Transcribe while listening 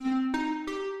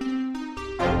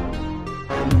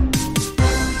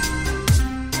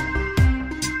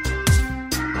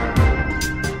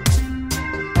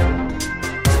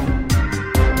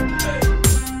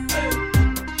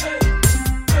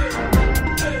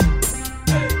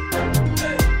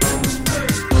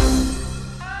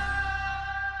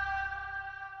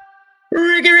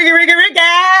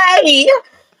Hey.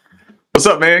 What's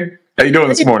up, man? How you doing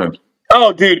this morning?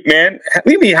 Oh, dude, man. What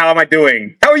do you mean, how am I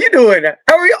doing? How are you doing?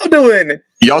 How are y'all doing?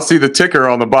 Y'all see the ticker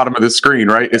on the bottom of the screen,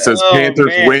 right? It says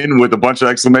Panthers win with a bunch of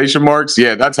exclamation marks.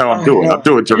 Yeah, that's how I'm doing. I'm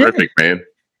doing terrific, man.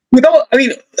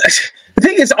 The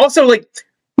thing is also, like,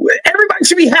 everybody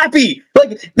should be happy.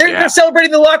 Like, they're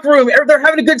celebrating in the locker room. They're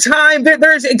having a good time.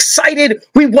 They're excited.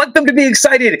 We want them to be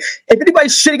excited. If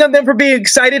anybody's shitting on them for being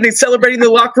excited and celebrating in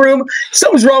the locker room,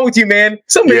 something's wrong with you, man.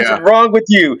 Something's wrong with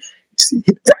you.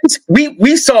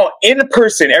 We saw in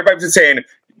person, everybody was saying,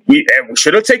 we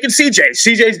should have taken CJ.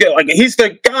 CJ's good. Like, he's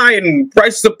the guy, and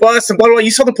Bryce is the bus, and blah, blah, blah.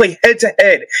 You saw them play head to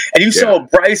head, and you saw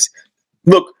Bryce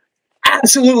look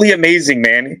absolutely amazing,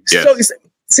 man. Yes.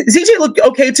 So CJ looked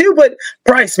okay too, but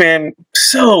Bryce, man,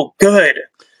 so good.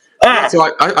 So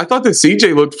I thought that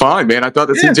CJ looked fine, man. I thought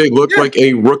that CJ looked like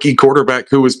a rookie quarterback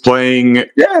who was playing in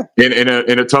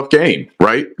a tough game,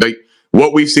 right? Like,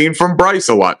 what we've seen from Bryce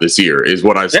a lot this year is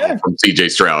what I saw from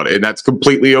CJ Stroud, and that's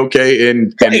completely okay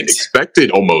and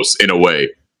expected almost in a way.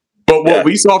 But what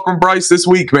we saw from Bryce this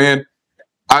week, man,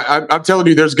 I'm telling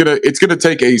you, it's gonna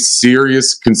take a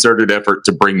serious concerted effort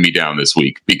to bring me down this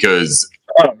week, because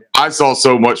I saw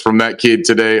so much from that kid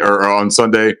today or on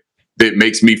Sunday that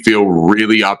makes me feel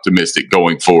really optimistic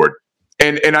going forward.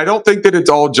 And I don't think that it's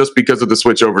all just because of the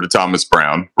switch over to Thomas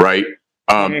Brown, right?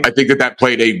 I think that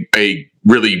played a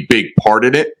really big part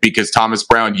in it, because Thomas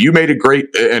Brown, you made a great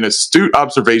and astute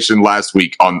observation last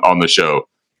week on the show.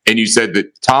 And you said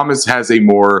that Thomas has a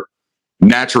more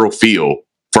natural feel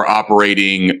for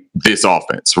operating this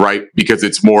offense, right? Because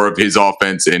it's more of his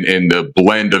offense and the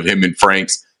blend of him and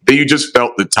Frank's, that you just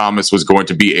felt that Thomas was going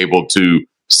to be able to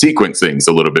sequence things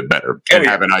a little bit better and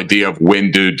have an idea of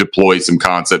when to deploy some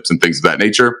concepts and things of that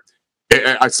nature.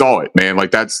 I saw it, man.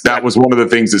 Like, that was one of the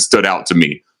things that stood out to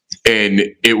me. And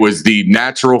it was the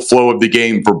natural flow of the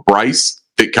game for Bryce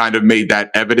that kind of made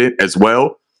that evident as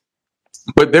well.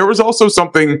 But there was also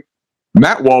something,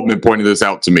 Matt Waldman pointed this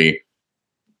out to me.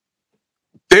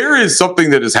 There is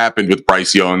something that has happened with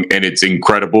Bryce Young, and it's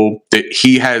incredible, that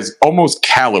he has almost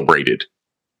calibrated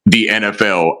the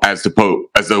NFL as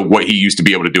to what he used to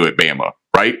be able to do at Bama,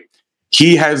 right?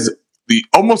 He has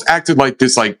almost acted like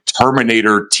this, like,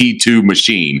 Terminator T2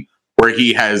 machine, where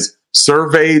he has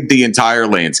surveyed the entire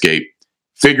landscape,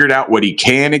 figured out what he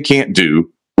can and can't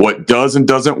do, what does and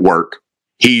doesn't work.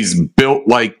 He's built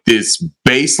like this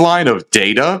baseline of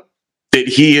data that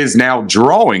he is now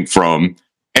drawing from.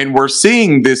 And we're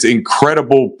seeing this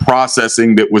incredible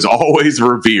processing that was always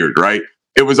revered, right?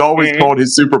 It was always called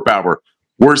his superpower.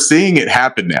 We're seeing it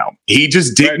happen now. He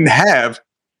just didn't have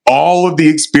all of the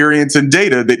experience and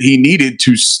data that he needed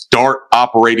to start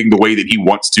operating the way that he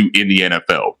wants to in the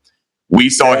NFL. We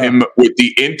saw him with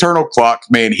the internal clock,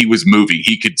 man. He was moving.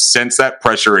 He could sense that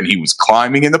pressure, and he was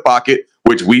climbing in the pocket,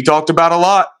 which we talked about a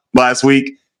lot last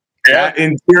week. That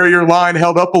interior line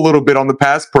held up a little bit on the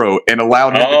pass pro and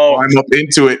allowed him to climb up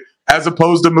into it, as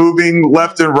opposed to moving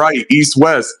left and right, east,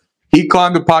 west. He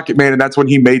climbed the pocket, man, and that's when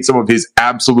he made some of his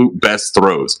absolute best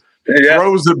throws.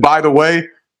 Throws that, by the way,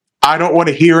 I don't want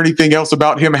to hear anything else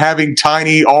about him having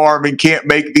tiny arm and can't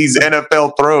make these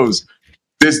NFL throws.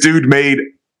 This dude made,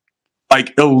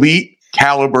 like, elite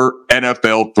caliber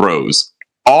NFL throws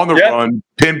on the run,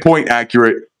 pinpoint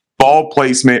accurate, ball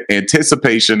placement,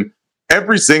 anticipation,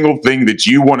 every single thing that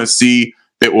you want to see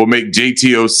that will make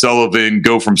JT O'Sullivan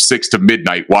go from 6 to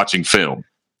midnight watching film.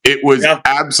 It was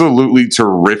absolutely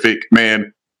terrific,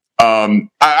 man. I'm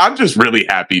just really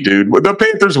happy, dude. The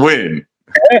Panthers win.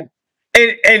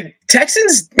 And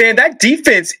Texans, man, that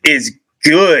defense is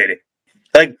good.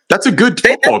 Like, that's a good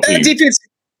football team.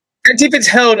 That defense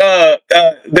held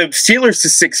the Steelers to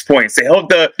 6 points. They held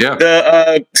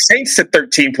the Saints to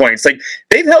 13 points. Like,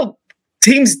 they've held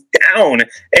teams down,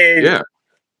 and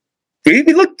we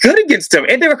looked good against them.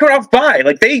 And they were coming off bye.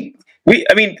 Like,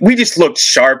 we just looked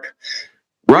sharp.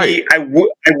 Right. I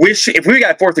wish if we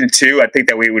got 4th and 2, I think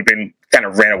that we would have been kind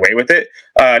of ran away with it.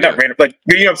 Not ran, like,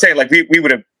 you know what I'm saying? Like, we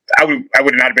would have. I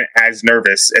would not have been as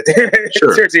nervous at the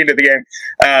end of the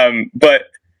game. But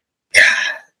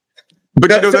you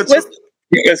know,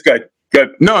 that's good.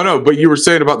 Good. No. But you were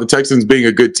saying about the Texans being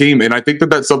a good team, and I think that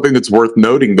that's something that's worth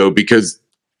noting, though, because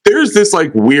there's this,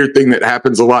 like, weird thing that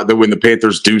happens a lot, that when the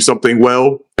Panthers do something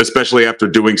well, especially after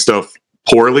doing stuff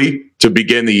poorly to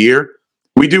begin the year,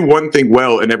 we do one thing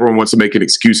well, and everyone wants to make an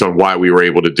excuse on why we were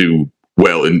able to do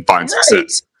well and find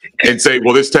success. And say,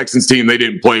 well, this Texans team, they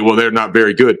didn't play well, they're not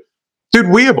very good. Dude,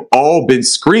 we have all been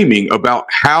screaming about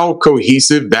how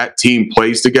cohesive that team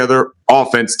plays together.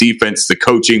 Offense, defense, the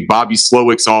coaching, Bobby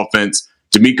Slowick's offense,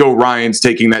 D'Amico Ryan's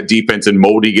taking that defense and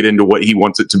molding it into what he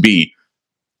wants it to be.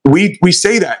 We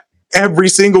say that every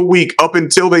single week up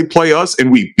until they play us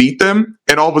and we beat them.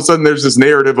 And all of a sudden there's this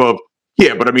narrative of,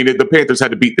 yeah, but I mean, the Panthers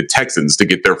had to beat the Texans to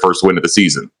get their first win of the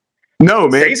season. No,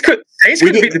 man. Saints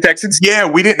couldn't beat the Texans. Yeah,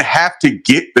 we didn't have to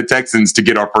get the Texans to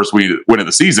get our first win of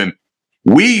the season.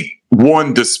 We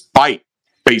won despite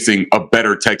facing a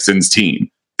better Texans team.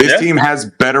 This team has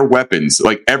better weapons.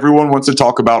 Like, everyone wants to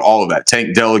talk about all of that.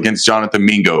 Tank Dell against Jonathan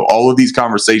Mingo. All of these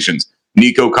conversations.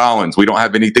 Nico Collins, we don't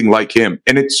have anything like him.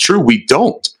 And it's true, we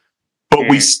don't. But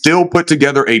we still put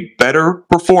together a better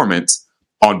performance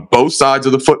on both sides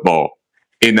of the football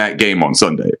in that game on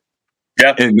Sunday.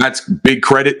 Yeah. And that's big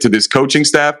credit to this coaching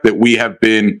staff that we have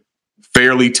been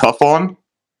fairly tough on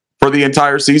for the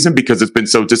entire season because it's been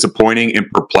so disappointing and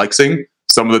perplexing,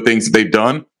 some of the things that they've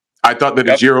done. I thought that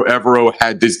Ejiro Evero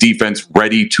had this defense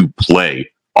ready to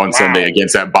play on Sunday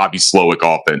against that Bobby Slowick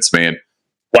offense, man.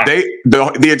 Wow.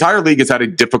 The entire league has had a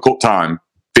difficult time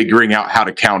figuring out how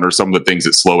to counter some of the things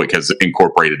that Slowick has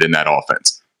incorporated in that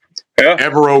offense. Yeah.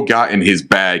 Evero got in his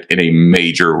bag in a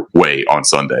major way on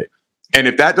Sunday. And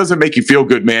if that doesn't make you feel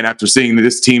good, man, after seeing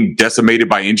this team decimated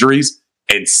by injuries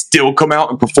and still come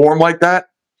out and perform like that,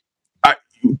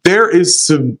 there is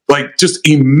some just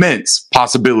immense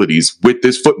possibilities with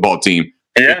this football team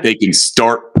if they can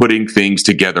start putting things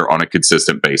together on a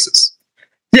consistent basis.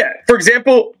 Yeah. For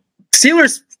example,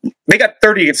 Steelers, they got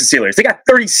 30 against the Steelers. They got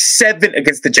 37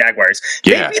 against the Jaguars.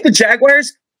 Yeah. They beat the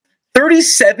Jaguars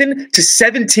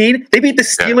 37-17. They beat the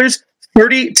Steelers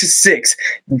 30-6.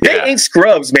 They ain't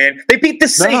scrubs, man. They beat the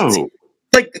Saints. No.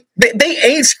 Like, they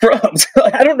ain't scrubs.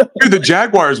 I don't know. Dude, the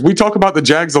Jaguars, we talk about the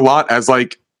Jags a lot as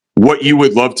what you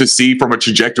would love to see from a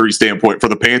trajectory standpoint for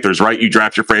the Panthers, right? You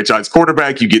draft your franchise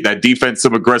quarterback, you get that defense,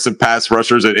 some aggressive pass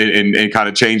rushers, and kind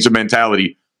of change the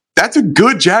mentality. That's a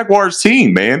good Jaguars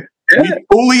team, man. Yeah. We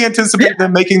fully anticipate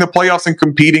them making the playoffs and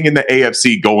competing in the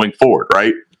AFC going forward,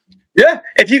 right? Yeah.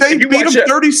 They beat them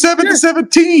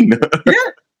 37-17. Yeah.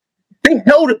 They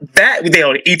held that. They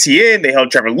held ETN. They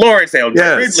held Trevor Lawrence. They held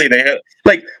Ridley. They held,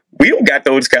 we don't got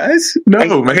those guys.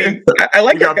 No, man. I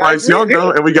like we got Bryce Young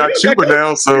though, and we got Chuba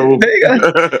now. So there you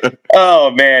go. Oh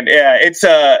man, yeah. It's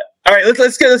all right.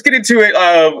 Let's get into it.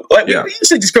 We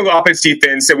usually just go offense,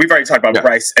 defense, and we've already talked about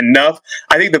Bryce enough.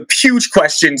 I think the huge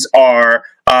questions are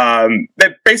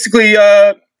that basically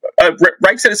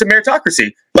Reich said it's a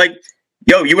meritocracy.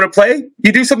 You want to play?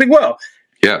 You do something well.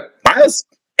 Yeah. Miles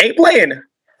ain't playing.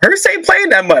 Hurst ain't playing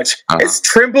that much. It's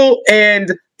Trimble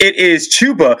and it is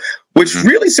Chuba, which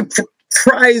really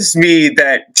surprised me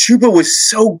that Chuba was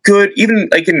so good, even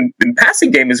in passing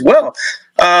game as well.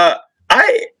 He's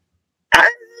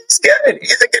good.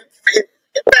 He's a good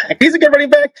back. He's a good running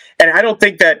back, and I don't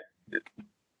think that.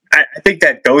 I think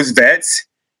that those vets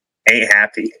ain't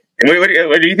happy. And what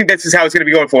do you think this is how it's going to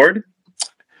be going forward?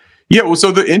 Yeah. Well,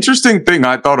 so the interesting thing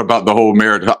I thought about the whole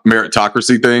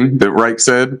meritocracy thing that Reich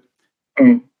said.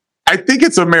 I think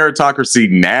it's a meritocracy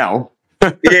now.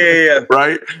 Yeah.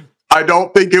 Right? I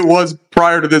don't think it was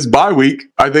prior to this bye week.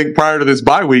 I think prior to this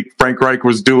bye week, Frank Reich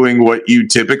was doing what you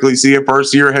typically see a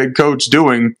first-year head coach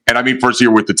doing. And I mean first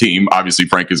year with the team. Obviously,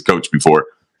 Frank has coached before.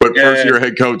 But first-year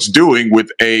head coach doing with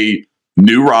a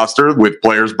new roster with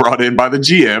players brought in by the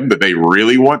GM that they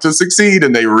really want to succeed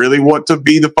and they really want to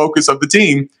be the focus of the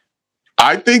team.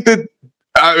 I think that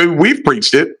we've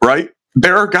preached it, right?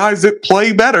 There are guys that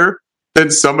play better than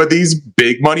some of these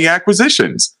big money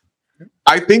acquisitions.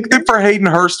 I think that for Hayden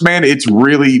Hurst, man, it's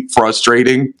really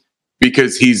frustrating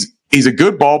because he's a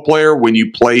good ball player when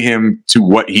you play him to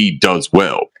what he does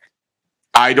well.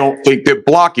 I don't think that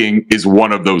blocking is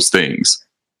one of those things.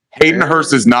 Hayden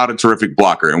Hurst is not a terrific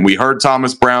blocker. And we heard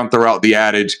Thomas Brown throw out the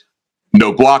adage,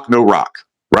 no block, no rock,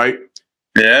 right?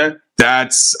 Yeah.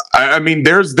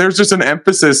 There's just an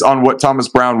emphasis on what Thomas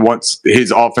Brown wants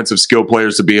his offensive skill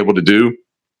players to be able to do.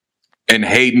 And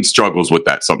Hayden struggles with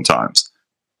that sometimes.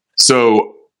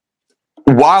 So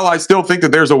while I still think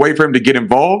that there's a way for him to get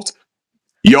involved,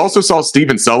 you also saw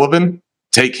Stephen Sullivan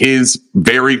take his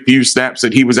very few snaps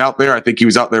that he was out there. I think he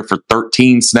was out there for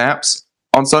 13 snaps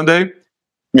on Sunday.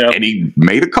 Yep. And he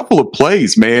made a couple of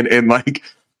plays, man. And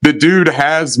the dude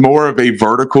has more of a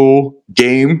vertical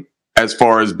game as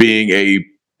far as being a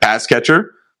pass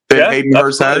catcher than Hayden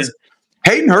Hurst has.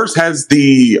 Hayden Hurst has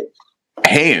the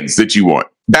hands that you want.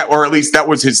 Or at least that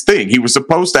was his thing. He was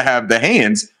supposed to have the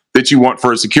hands that you want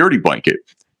for a security blanket.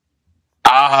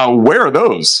 Where are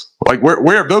those?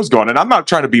 Where have those gone? And I'm not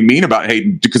trying to be mean about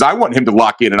Hayden because I want him to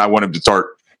lock in and I want him to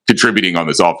start contributing on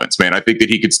this offense, man. I think that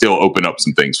he could still open up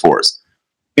some things for us.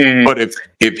 But if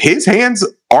his hands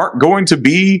aren't going to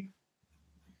be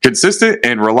consistent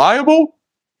and reliable,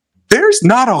 there's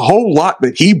not a whole lot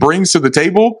that he brings to the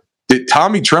table that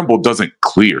Tommy Tremble doesn't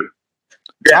clear.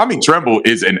 Tommy Tremble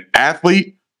is an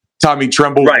athlete. Tommy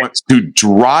Tremble wants to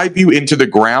drive you into the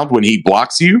ground when he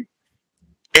blocks you.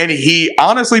 And he,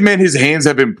 honestly, man, his hands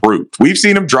have improved. We've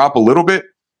seen him drop a little bit,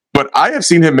 but I have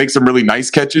seen him make some really nice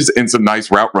catches and some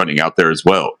nice route running out there as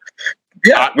well.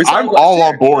 Yeah, I'm all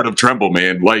on board of Tremble,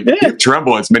 man. Like, give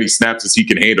Tremble as many snaps as he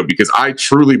can handle, because I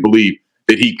truly believe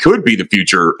that he could be the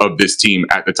future of this team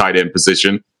at the tight end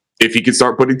position if he can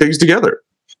start putting things together.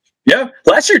 Yeah,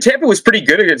 last year Tampa was pretty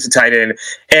good against the tight end,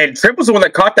 and Tremble's the one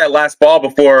that caught that last ball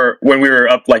before when we were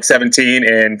up like 17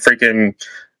 and freaking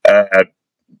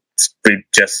we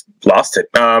just lost it.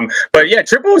 But yeah,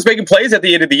 Tremble was making plays at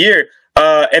the end of the year,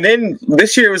 and then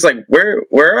this year it was like,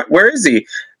 where is he?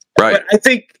 Right. But I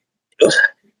think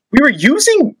we were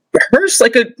using Hurst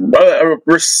like a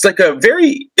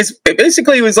very.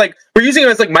 Basically it was like we're using him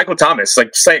as like Michael Thomas,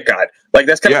 like thank God. Like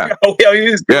that's kind of how he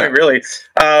was doing, really.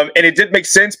 And it did make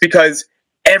sense because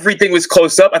everything was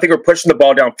close up. I think we're pushing the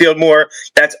ball downfield more.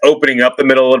 That's opening up the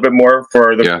middle a little bit more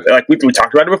for the like we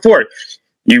talked about it before.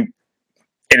 You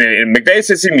in McVay's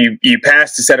system, you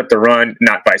pass to set up the run,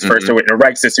 not vice versa. In a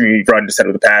right system, you run to set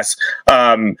up the pass.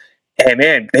 And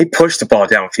man, they pushed the ball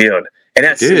downfield, and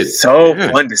that's so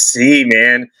fun to see,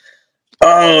 man.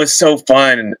 Oh, it's so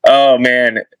fun. Oh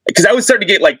man, because I was starting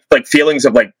to get like feelings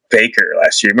of like Baker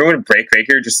last year. Remember when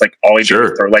Baker just like always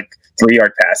throw like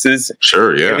 3-yard passes?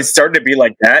 Sure, yeah. It was starting to be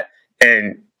like that,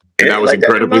 and that was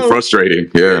incredibly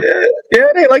frustrating. Yeah,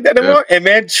 they like that anymore. And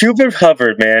man, Chuba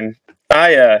Hubbard, man,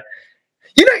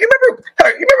 you remember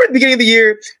at the beginning of the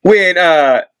year when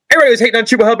everybody was hating on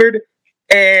Chuba Hubbard?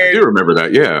 And I do remember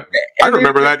that, yeah. I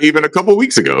remember that even a couple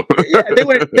weeks ago. they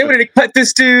wanted to cut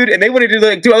this dude, and they wanted to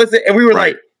like do all this, and we were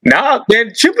like, nah, man,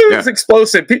 Chuba was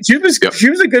explosive. She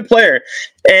was a good player,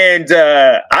 and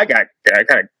I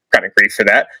kind of grief for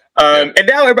that. And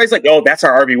now everybody's like, oh, that's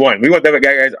our RB1. We want them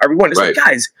guys RB1. It's like,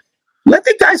 guys, let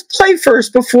the guys play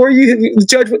first before you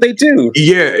judge what they do.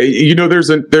 Yeah, there's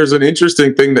an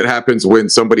interesting thing that happens when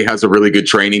somebody has a really good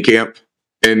training camp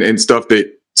and stuff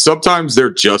that sometimes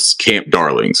they're just camp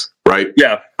darlings, right?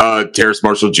 Yeah. Terrace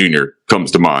Marshall Jr.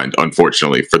 comes to mind,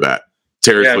 unfortunately, for that.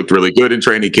 Terrace looked really good in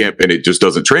training camp, and it just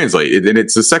doesn't translate. And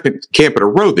it's the second camp in a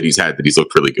row that he's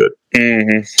looked really good.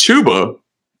 Mm-hmm. Chuba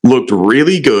looked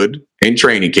really good in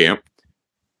training camp,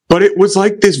 but it was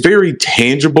like this very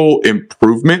tangible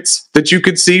improvements that you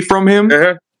could see from him.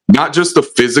 Uh-huh. Not just the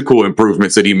physical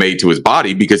improvements that he made to his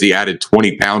body, because he added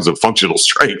 20 pounds of functional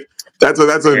strength. That's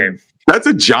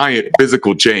a giant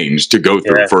physical change to go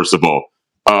through, first of all.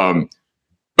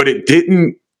 But it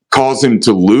didn't cause him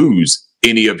to lose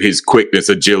any of his quickness,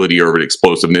 agility, or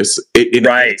explosiveness. It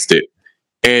enhanced it.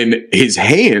 And his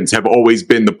hands have always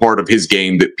been the part of his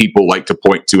game that people like to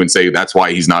point to and say, that's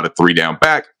why he's not a 3-down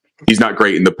back. He's not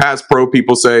great in the pass pro,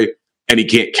 people say, and he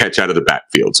can't catch out of the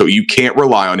backfield. So you can't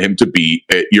rely on him to be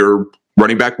your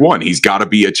running back one. He's got to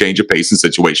be a change of pace and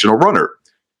situational runner.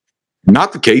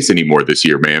 Not the case anymore this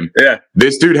year, man. Yeah.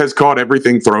 This dude has caught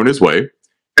everything thrown his way.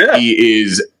 Yeah. He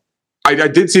is... I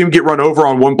did see him get run over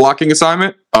on one blocking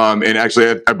assignment. And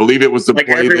actually, I believe it was the play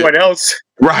everyone else.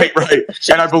 Right.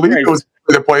 And I believe it was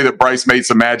the play that Bryce made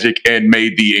some magic and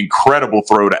made the incredible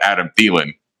throw to Adam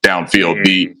Thielen downfield.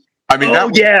 That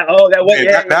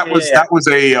was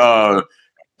a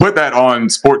put that on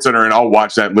SportsCenter, and I'll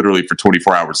watch that literally for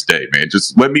 24 hours a day, man.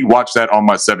 Just let me watch that on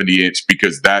my 70-inch,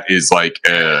 because that is like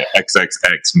a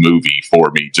XXX movie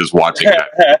for me, just watching that.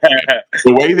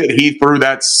 The way that he threw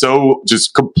that, so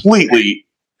just completely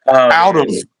out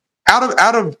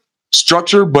of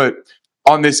structure, but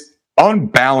on this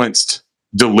unbalanced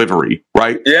delivery,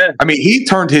 right? Yeah. I mean, he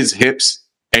turned his hips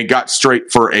and got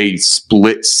straight for a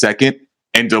split second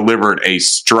and delivered a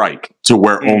strike to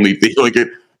where only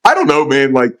I don't know,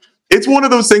 man. Like, it's one of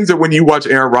those things that when you watch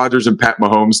Aaron Rodgers and Pat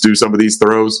Mahomes do some of these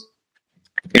throws,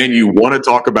 and you want to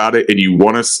talk about it and you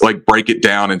want to like break it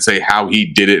down and say how he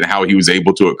did it and how he was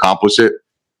able to accomplish it,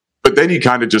 but then you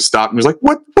kind of just stop and was like,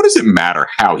 what does it matter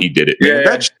how he did it? Man? Yeah.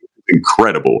 That's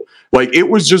incredible. Like, it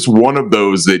was just one of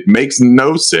those that makes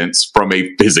no sense from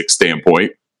a physics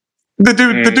standpoint. The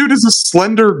dude is a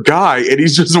slender guy, and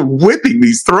he's just whipping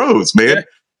these throws, man. Yeah.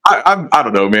 I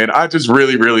don't know, man. I just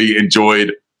really, really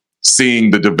enjoyed seeing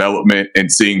the development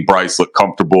and seeing Bryce look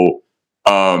comfortable.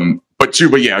 But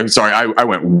Chuba, I'm sorry, I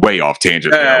went way off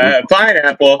tangent.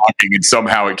 Pineapple. And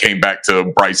somehow it came back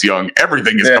to Bryce Young.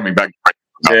 Everything is coming back to Bryce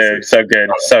Young. Yeah,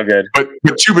 so good. But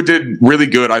Chuba did really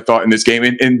good, I thought, in this game.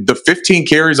 And the 15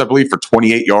 carries, I believe, for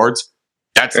 28 yards,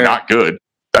 that's not good.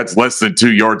 That's less than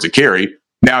 2 yards a carry.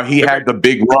 Now, he had the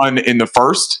big run in the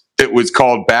first that was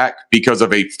called back because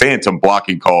of a phantom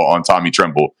blocking call on Tommy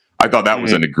Tremble. I thought that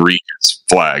was an egregious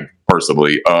flag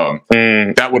personally.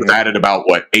 That would have added about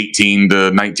 18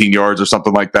 to 19 yards or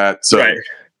something like that. So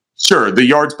sure, the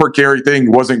yards per carry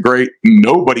thing wasn't great.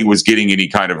 Nobody was getting any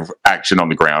kind of action on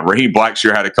the ground. Raheem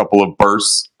Blackshear had a couple of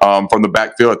bursts from the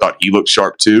backfield. I thought he looked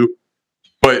sharp too.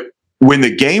 But when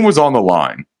the game was on the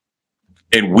line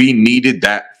and we needed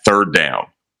that third down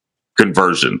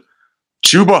conversion,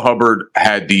 Chuba Hubbard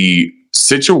had the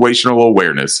situational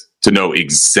awareness to know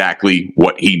exactly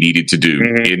what he needed to do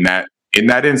in that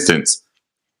instance,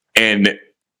 and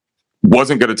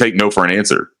wasn't going to take no for an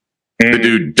answer. The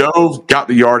dude dove, got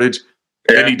the yardage,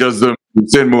 and he does the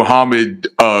Hussein Muhammad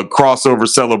crossover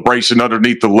celebration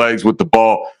underneath the legs with the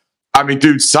ball. I mean,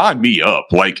 dude, sign me up.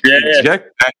 Inject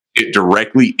that shit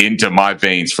directly into my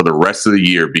veins for the rest of the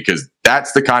year, because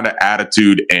that's the kind of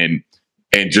attitude and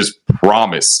just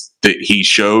promise that he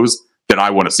shows that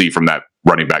I want to see from that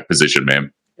running back position,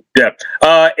 man. Yeah.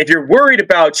 If you're worried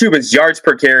about Chuba's yards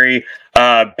per carry,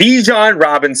 Bijan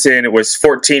Robinson was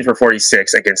 14 for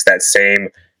 46 against that same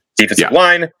defensive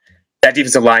line. That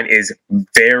defensive line is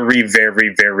very,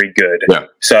 very, very good. Yeah.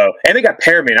 So, and they got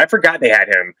Pearman. I forgot they had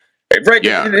him. Right?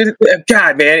 Yeah.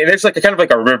 God, man, and it's like a kind of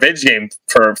like a revenge game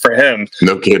for him.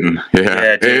 No kidding.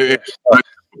 Yeah. A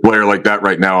player like that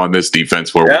right now on this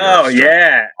defense. Where we'll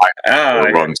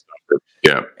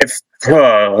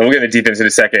get the defense in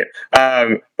a second.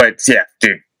 But yeah,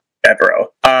 dude, Evero.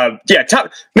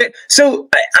 Top man. So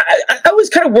I was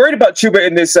kind of worried about Chuba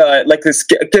in this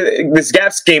this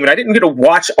Gaps game, and I didn't get to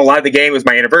watch a lot of the game. It was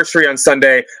my anniversary on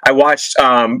Sunday. I watched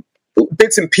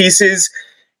bits and pieces.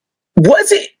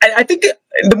 Was it? I think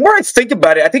the more I think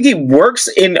about it, I think he works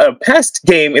in a past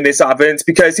game in this offense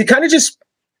because he kind of just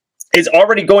is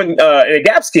already going in a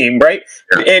gap scheme, right?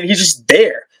 Yeah. And he's just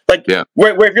there.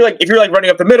 Where if you're running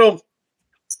up the middle,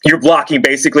 you're blocking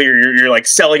basically, or you're like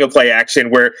selling a play action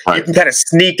where you can kind of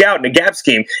sneak out in a gap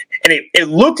scheme. And it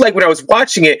looked like when I was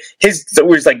watching it, it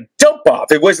was like dump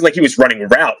off. It wasn't like he was running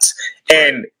routes.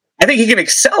 And I think he can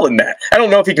excel in that. I don't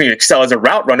know if he can excel as a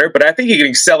route runner, but I think he can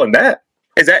excel in that.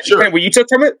 Is that kind of what you took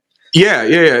from it? Yeah.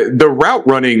 The route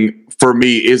running for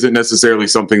me isn't necessarily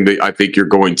something that I think you're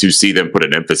going to see them put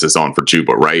an emphasis on for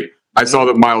Chuba, right? I saw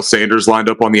that Miles Sanders lined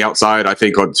up on the outside, I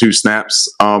think on 2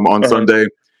 snaps on Sunday.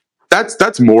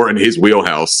 That's more in his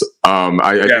wheelhouse.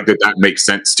 I think that makes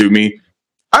sense to me.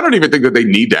 I don't even think that they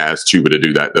need to ask Chuba to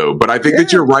do that, though. But I think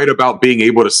that you're right about being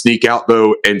able to sneak out,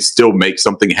 though, and still make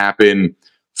something happen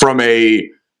from a,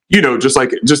 just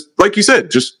like you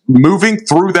said, just moving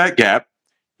through that gap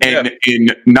and in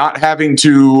not having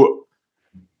to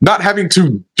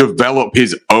develop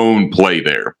his own play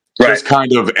there. Right. Just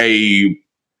kind of a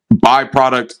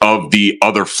byproduct of the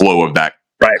other flow of that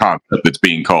concept that's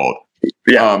being called.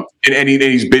 Yeah. And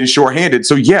he's been shorthanded.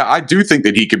 So, I do think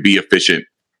that he could be efficient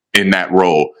in that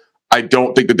role. I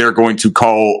don't think that they're going to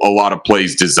call a lot of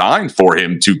plays designed for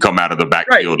him to come out of the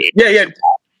backfield. Right.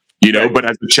 But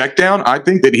as a check down, I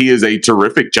think that he is a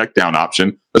terrific check down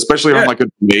option, especially on like a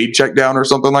made check down or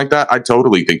something like that. I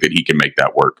totally think that he can make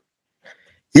that work.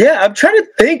 Yeah, I'm trying to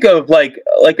think of like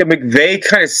a McVay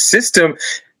kind of system,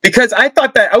 because I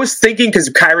thought that I was thinking because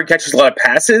Kyron catches a lot of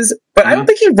passes, but I don't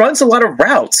think he runs a lot of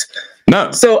routes. No.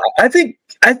 So I think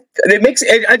I think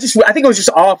it was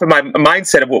just off in my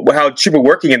mindset of how Chuba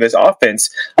working in this offense.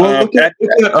 Well, look at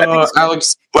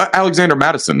Alexander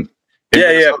Madison.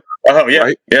 Right?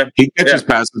 He catches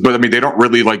passes, but I mean, they don't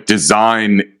really like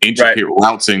design intricate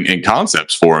routes and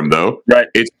concepts for him, though. Right.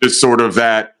 It's just sort of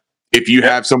that if you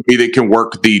have somebody that can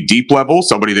work the deep level,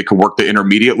 somebody that can work the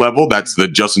intermediate level, that's the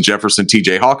Justin Jefferson,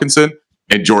 TJ Hawkinson,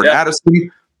 and Jordan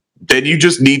Addison. Then you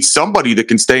just need somebody that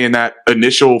can stay in that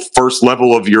initial first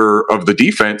level of the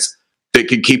defense that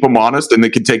can keep them honest and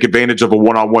that can take advantage of a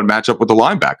one-on-one matchup with the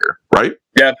linebacker, right?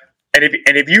 Yeah. And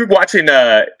if you're watching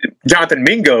Jonathan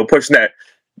Mingo pushing that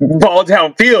ball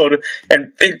downfield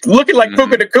and looking like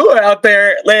Puka Nacua out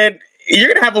there, man, you're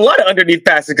going to have a lot of underneath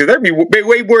passes because they're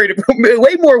way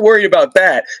more worried about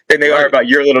that than they are about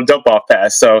your little dump off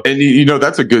pass. So, and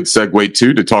that's a good segue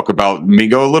too to talk about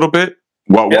Mingo a little bit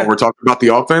while we're talking about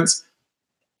the offense.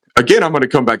 Again, I'm going to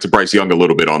come back to Bryce Young a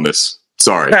little bit on this.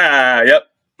 Sorry.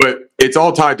 But it's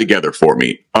all tied together for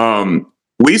me.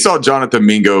 We saw Jonathan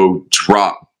Mingo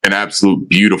drop an absolute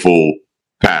beautiful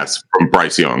pass from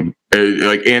Bryce Young.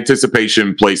 Like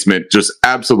anticipation, placement, just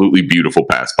absolutely beautiful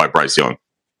pass by Bryce Young.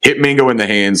 Hit Mingo in the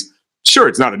hands. Sure,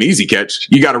 it's not an easy catch.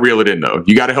 You got to reel it in, though.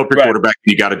 You got to help your quarterback.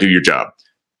 You got to do your job.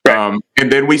 Right.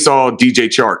 And then we saw DJ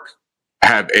Chark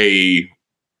have a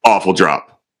awful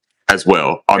drop as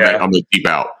well on the deep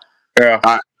out.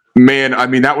 Yeah. Man, I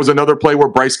mean, that was another play where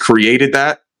Bryce created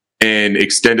that and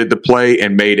extended the play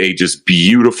and made a just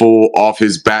beautiful off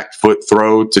his back foot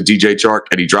throw to DJ Chark,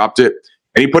 and he dropped it,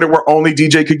 and he put it where only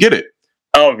DJ could get it.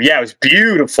 Oh, yeah, it was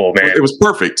beautiful, man. It was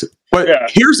perfect. But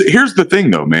here's the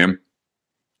thing, though, man.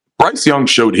 Bryce Young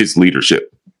showed his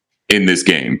leadership in this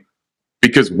game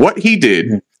because what he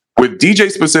did with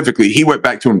DJ specifically, he went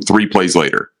back to him 3 plays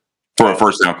later for a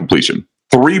first down completion.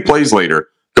 3 plays later,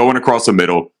 going across the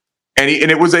middle, and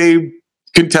it was a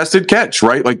contested catch,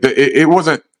 right? Like it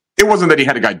wasn't that he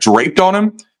had a guy draped on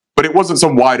him, but it wasn't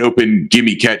some wide open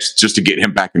gimme catch just to get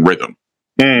him back in rhythm.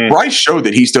 Bryce showed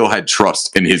that he still had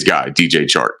trust in his guy, DJ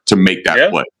Chark, to make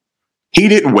that play. He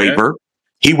didn't waver.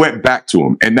 He went back to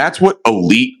him. And that's what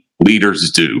elite leaders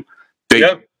do. They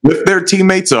lift their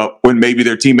teammates up when maybe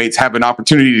their teammates have an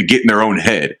opportunity to get in their own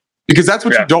head. Because that's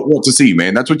what you don't want to see,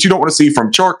 man. That's what you don't want to see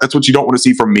from Chark. That's what you don't want to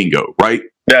see from Mingo, right?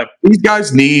 Yeah. These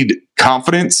guys need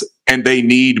confidence and they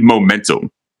need momentum.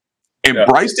 And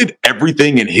Bryce did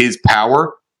everything in his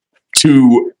power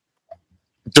to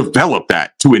develop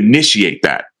that, to initiate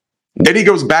that. Then he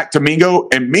goes back to Mingo,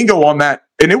 and Mingo on that,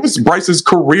 and it was Bryce's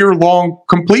career-long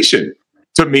completion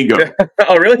to Mingo.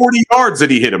 Oh, really? 40 yards that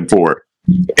he hit him for.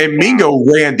 And Mingo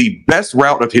ran the best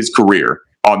route of his career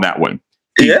on that one.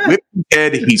 He lifted his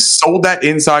head, he sold that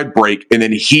inside break, and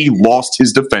then he lost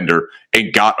his defender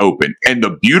and got open. And the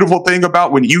beautiful thing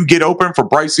about when you get open for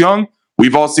Bryce Young,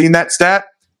 we've all seen that stat,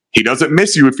 he doesn't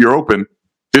miss you if you're open.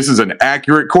 This is an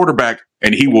accurate quarterback,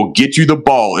 and he will get you the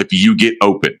ball if you get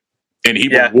open. And he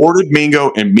rewarded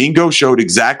Mingo, and Mingo showed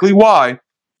exactly why.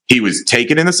 He was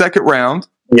taken in the second round.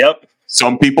 Yep.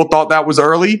 Some people thought that was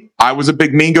early. I was a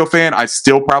big Mingo fan. I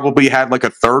still probably had like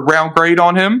a 3rd round grade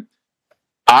on him.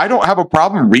 I don't have a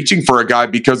problem reaching for a guy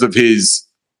because of his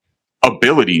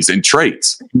abilities and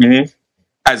traits.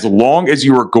 As long as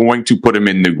you are going to put him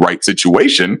in the right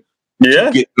situation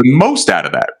to get the most out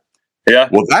of that. Yeah.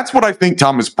 Well, that's what I think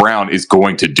Thomas Brown is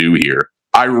going to do here.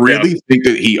 I really think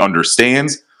that he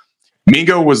understands.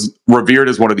 Mingo was revered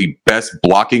as one of the best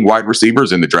blocking wide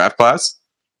receivers in the draft class.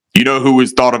 You know who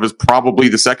is thought of as probably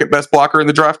the 2nd best blocker in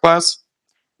the draft class?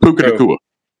 Puka Nacua.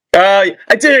 I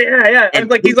did,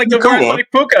 he's like the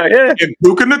Puka, And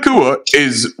Puka Nacua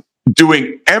is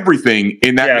doing everything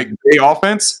in that McVay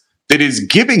offense that is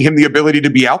giving him the ability to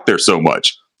be out there so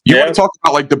much. You want to talk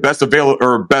about like the best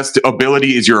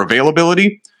ability is your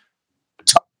availability.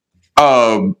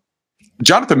 Jonathan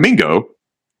Mingo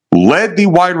led the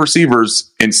wide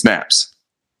receivers in snaps.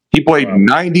 He played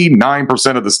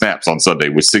 99% of the snaps on Sunday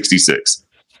with 66.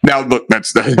 Now, look,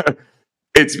 that's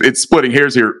it's splitting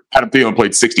hairs here. Adam Thielen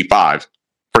played 65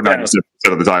 for 90%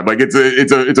 of the time. Like it's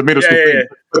a minuscule thing.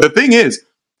 But the thing is,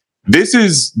 this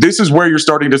is where you're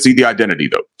starting to see the identity,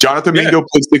 though. Jonathan Mingo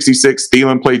played 66.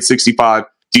 Thielen played 65.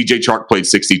 DJ Chark played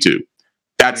 62.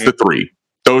 That's the 3.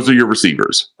 Those are your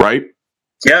receivers, right?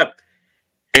 Yeah.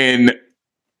 And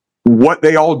what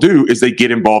they all do is they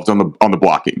get involved on the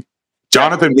blocking.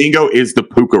 Jonathan Mingo is the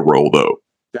Puka role, though.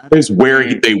 That is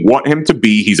where they want him to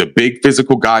be. He's a big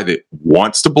physical guy that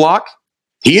wants to block.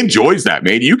 He enjoys that,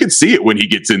 man. You can see it when he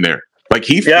gets in there. Like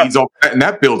he feeds off that, and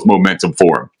that builds momentum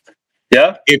for him.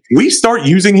 Yeah. If we start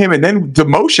using him, and then the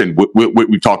motion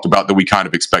we talked about that we kind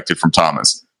of expected from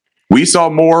Thomas, we saw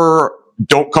more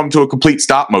don't come to a complete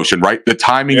stop motion, right? The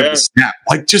timing of the snap,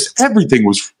 like just everything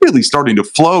was really starting to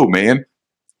flow, man.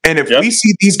 And if we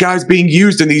see these guys being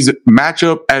used in these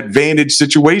matchup advantage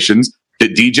situations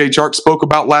that DJ Chark spoke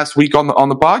about last week on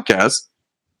the podcast,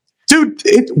 dude,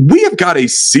 we have got a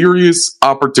serious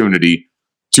opportunity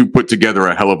to put together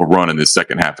a hell of a run in this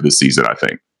second half of the season, I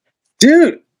think.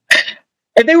 Dude,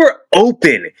 and they were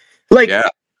open. Like,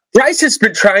 Bryce has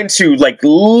been trying to, like,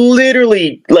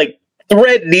 literally, like,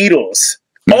 thread needles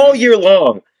all year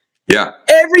long. Yeah.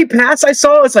 Every pass I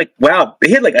saw, it's like, wow, they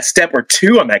hit like a step or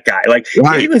 2 on that guy. Like,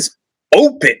 he was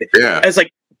open. Yeah. I was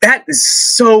like, that is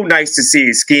so nice to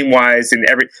see scheme-wise and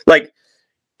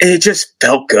it just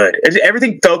felt good.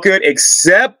 Everything felt good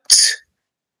except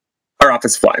our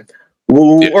offensive line.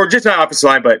 Or just not offensive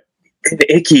line, but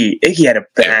Icky had a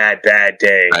bad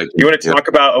day. You want to talk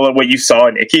about what you saw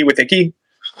in Icky with Icky?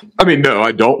 I mean, no,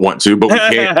 I don't want to, but we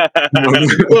can.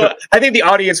 Well, I think the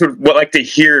audience would like to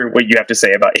hear what you have to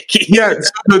say about Icky. Yeah,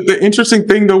 the interesting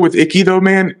thing, though, with Icky, though,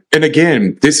 man, and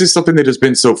again, this is something that has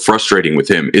been so frustrating with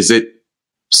him, is that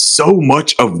so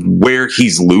much of where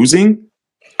he's losing,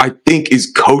 I think,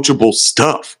 is coachable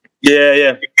stuff.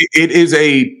 Yeah.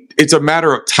 It's a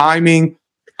matter of timing.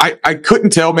 I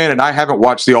couldn't tell, man, and I haven't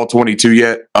watched the All-22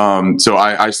 yet, so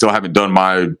I still haven't done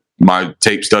my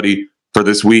tape study for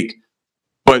this week.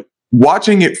 But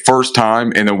watching it first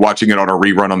time and then watching it on a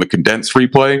rerun on the condensed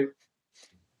replay,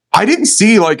 I didn't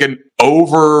see like an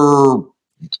over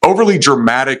overly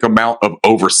dramatic amount of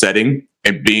oversetting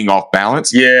and being off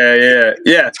balance. Yeah.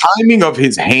 Timing of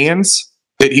his hands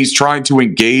that he's trying to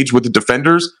engage with the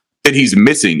defenders that he's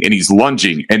missing, and he's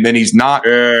lunging, and then he's not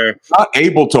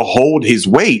able to hold his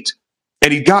weight.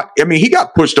 And he got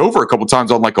pushed over a couple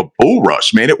times on like a bull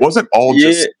rush, man. It wasn't all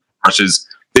just rushes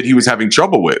that he was having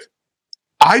trouble with.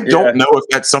 I don't know if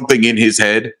that's something in his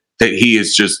head that he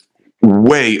is just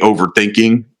way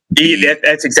overthinking.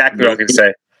 That's exactly what I was going to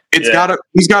say.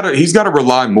 He's gotta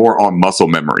rely more on muscle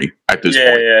memory at this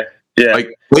point. Yeah. Like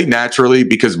play naturally,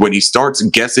 because when he starts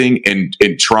guessing and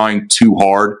trying too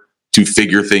hard to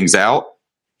figure things out,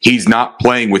 he's not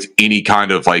playing with any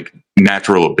kind of like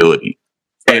natural ability.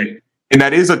 Right. And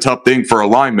that is a tough thing for a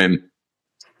lineman.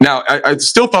 Now, I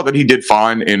still thought that he did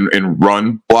fine in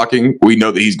run blocking. We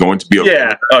know that he's going to be okay.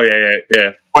 Yeah. Oh,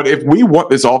 yeah. But if we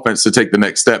want this offense to take the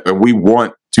next step and we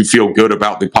want to feel good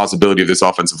about the possibility of this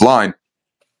offensive line,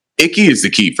 Icky is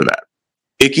the key for that.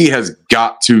 Icky has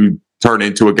got to turn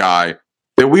into a guy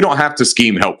that we don't have to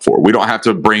scheme help for. We don't have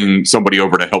to bring somebody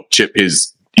over to help chip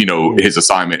his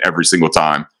assignment every single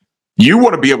time. You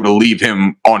want to be able to leave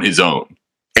him on his own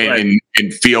and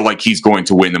feel like he's going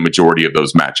to win the majority of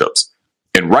those matchups.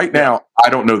 And right now, I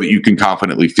don't know that you can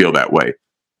confidently feel that way.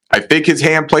 I think his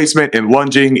hand placement and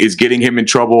lunging is getting him in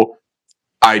trouble.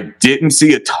 I didn't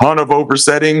see a ton of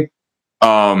oversetting,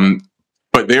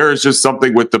 but there is just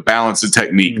something with the balance and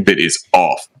technique that is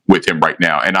off with him right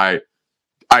now. And I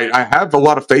have a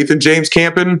lot of faith in James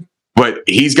Campen, but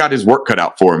he's got his work cut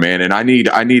out for him, man. And I need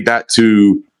that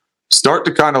to start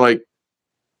to kind of like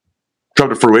come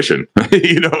to fruition. I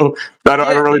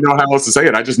don't really know how else to say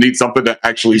it. I just need something to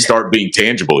actually start being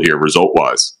tangible here, result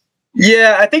wise.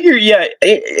 Yeah, I think he's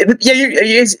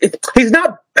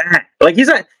not bad. Like he's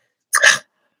not. I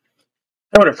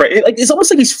don't want to phrase. Like it's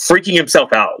almost like he's freaking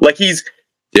himself out. Like he's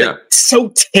so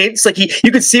tense. Like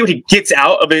you can see when he gets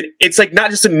out of it. It's like not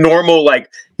just a normal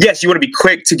like. Yes, you want to be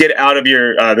quick to get out of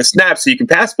your the snap so you can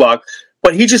pass block,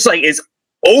 but he just like is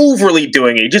overly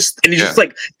doing it. Just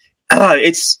like.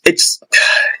 It's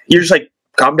you're just like,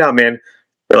 calm down, man,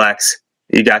 relax,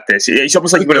 you got this. It's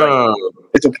almost like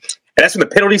it's okay. And that's when the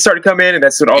penalties start to come in, and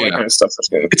that's when all that kind of stuff starts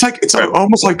going. It's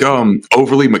almost like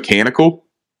overly mechanical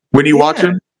when you watch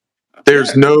him.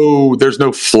 There's no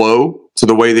flow to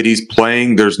the way that he's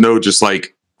playing. There's no just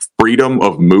like freedom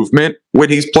of movement when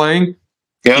he's playing.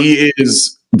 Yeah. He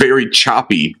is very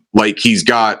choppy. Like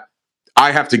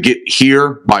I have to get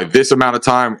here by this amount of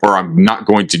time, or I'm not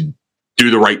going to do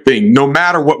the right thing, no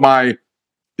matter what my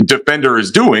defender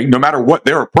is doing, no matter what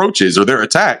their approach is or their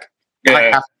attack. I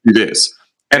have to do this.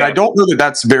 And I don't know that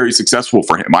that's very successful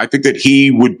for him. I think that he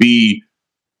would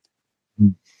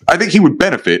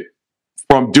benefit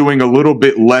from doing a little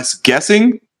bit less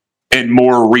guessing and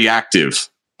more reactive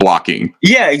blocking.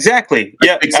 Yeah, exactly.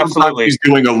 Yeah, absolutely. He's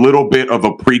doing a little bit of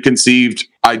a preconceived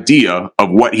idea of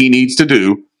what he needs to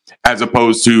do, as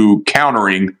opposed to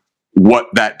countering what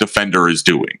that defender is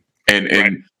doing.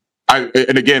 And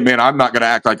again, man, I'm not going to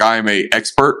act like I am an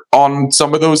expert on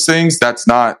some of those things. That's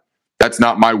not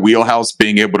my wheelhouse,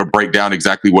 being able to break down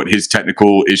exactly what his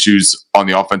technical issues on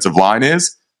the offensive line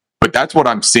is. But that's what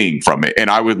I'm seeing from it. And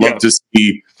I would love to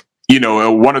see,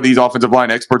 one of these offensive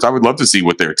line experts. I would love to see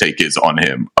what their take is on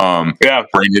him.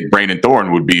 Brandon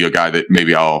Thorne would be a guy that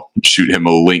maybe I'll shoot him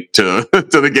a link to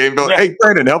the game. Hey,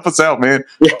 Brandon, help us out, man.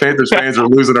 Panthers fans are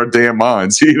losing our damn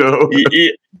minds,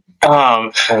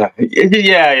 Last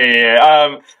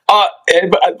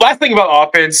thing about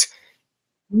offense.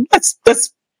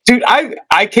 Dude,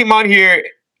 I came on here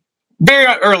very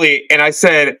early and I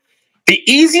said the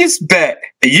easiest bet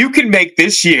that you can make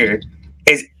this year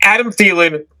is Adam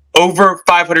Thielen over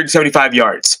 575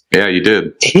 yards. Yeah, you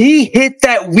did. He hit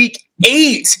that week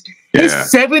 8. His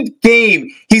 7th game,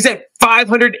 he's at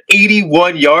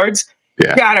 581 yards.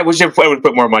 Yeah. God, I wish I would have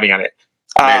put more money on it.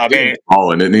 Man.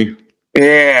 All in, isn't he?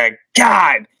 Yeah,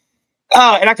 God.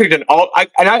 And I could have done alt.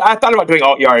 I thought about doing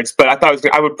alt yards, but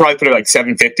I would probably put it like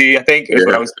 750. I think is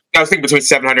what I was thinking, between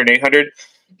 700 and 800.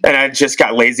 And I just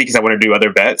got lazy because I want to do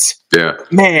other bets. Yeah,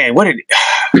 man, what did?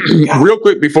 Real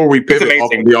quick before we pivot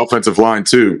off of the offensive line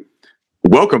too.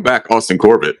 Welcome back, Austin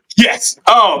Corbett. Yes.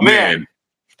 Oh man.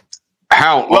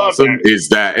 How awesome is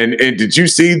that? And did you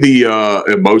see the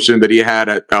emotion that he had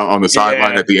on the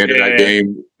sideline at the end of that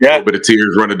game? Yeah. A little bit of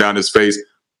tears running down his face.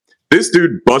 This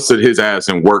dude busted his ass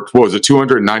and worked. What was it?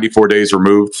 294 days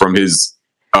removed from his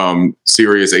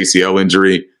serious ACL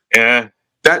injury. Yeah.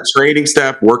 That training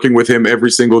staff working with him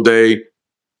every single day,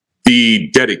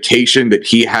 the dedication that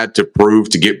he had to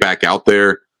prove to get back out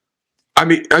there.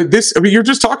 You're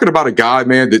just talking about a guy,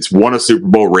 man, that's won a Super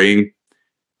Bowl ring,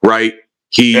 right?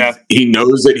 He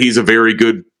knows that he's a very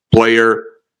good player.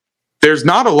 There's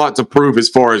not a lot to prove as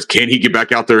far as can he get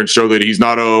back out there and show that he's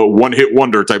not a one-hit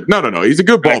wonder type. No. He's a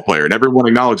good ball player, and everyone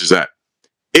acknowledges that.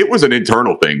 It was an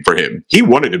internal thing for him. He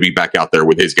wanted to be back out there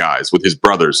with his guys, with his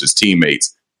brothers, his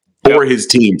teammates, for his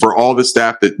team, for all the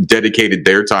staff that dedicated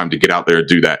their time to get out there and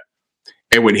do that.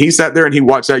 And when he sat there and he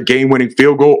watched that game-winning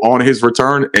field goal on his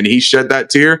return and he shed that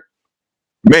tear,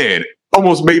 man,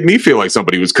 almost made me feel like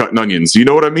somebody was cutting onions. You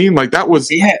know what I mean? Like that was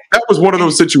one of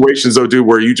those situations, though, dude,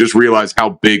 where you just realize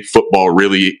how big football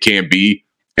really can be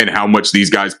and how much these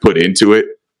guys put into it.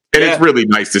 And it's really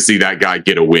nice to see that guy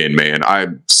get a win, man.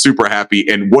 I'm super happy,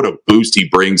 and what a boost he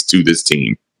brings to this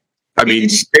team. I mean,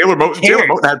 Taylor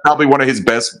Moton had probably one of his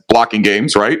best blocking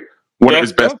games, right? One of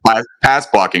his best pass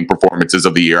blocking performances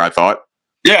of the year, I thought.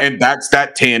 Yeah. And that's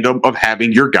that tandem of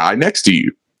having your guy next to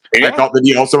you. Yeah. I thought that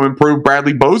he also improved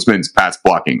Bradley Bozeman's pass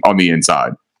blocking on the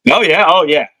inside. Oh,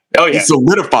 yeah. He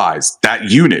solidifies that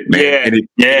unit, man. Yeah. And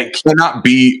it cannot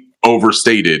be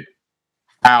overstated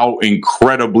how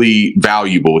incredibly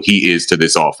valuable he is to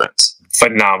this offense.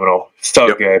 Phenomenal.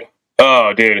 So good.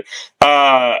 Oh, dude.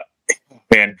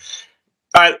 Man.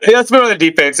 Let's move on to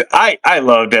the defense. I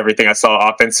loved everything I saw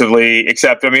offensively,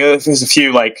 except, there's a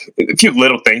few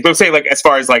little things. But I'm saying, as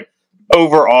far as,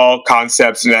 overall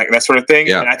concepts and that sort of thing.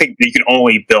 Yeah. And I think you can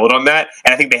only build on that.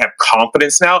 And I think they have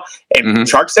confidence now. And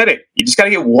Shark said it. You just got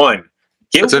to get one.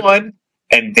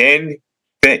 And then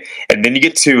you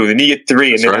get two, and then you get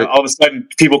three, and then all of a sudden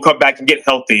people come back and get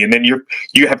healthy, and then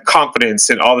you have confidence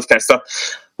and all this kind of stuff.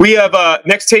 We have out of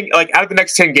the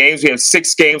next 10 games, we have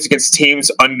 6 games against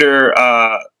teams under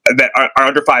that are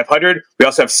under 500. We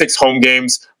also have 6 home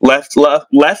games left.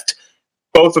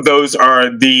 Both of those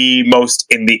are the most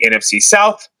in the NFC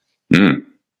South. I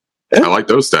like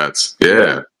those stats.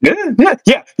 Yeah.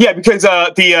 Because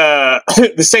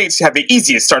the Saints have the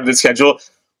easiest start of the schedule.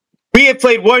 We have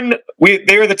played one.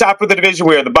 They are the top of the division.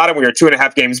 We are the bottom. We are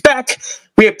 2.5 games back.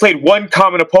 We have played one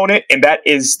common opponent, and that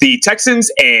is the Texans.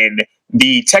 And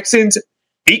the Texans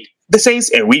beat the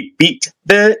Saints, and we beat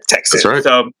the Texans. That's right.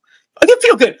 So I can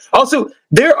feel good. Also,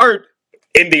 there are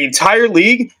in the entire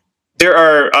league, there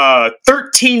are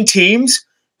 13 teams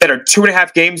that are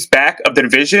 2.5 games back of the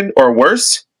division or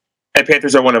worse, and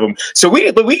Panthers are one of them. So we're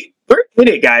in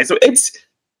it, guys. So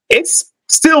it's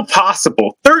still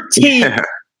possible. 13. Yeah.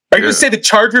 Are you going to say the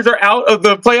Chargers are out of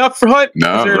the playoff hunt?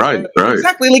 No, right.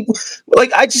 Exactly.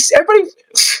 Everybody,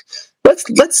 let's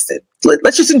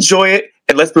just enjoy it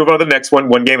and let's move on to the next one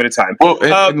game at a time. Well,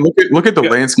 and look at the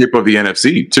landscape of the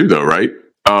NFC too, though, right?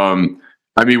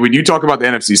 When you talk about the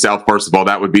NFC South, first of all,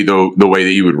 that would be the way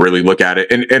that you would really look at it.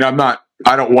 And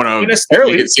I don't want to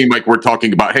make it seem like we're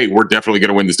talking about, hey, we're definitely going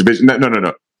to win this division.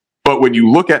 No. But when you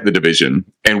look at the division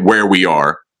and where we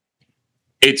are,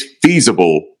 it's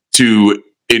feasible to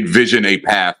envision a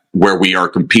path where we are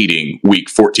competing week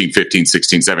 14, 15,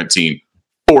 16, 17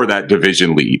 for that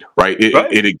division lead, right?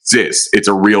 It exists. It's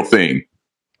a real thing.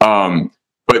 But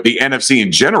the NFC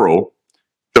in general,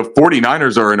 the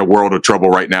 49ers are in a world of trouble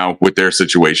right now with their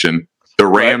situation. The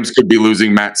Rams could be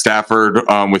losing Matt Stafford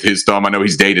with his thumb. I know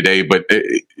he's day-to-day, but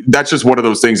that's just one of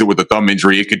those things that with a thumb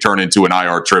injury, it could turn into an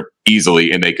IR trip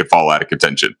easily and they could fall out of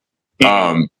contention.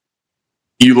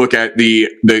 You look at the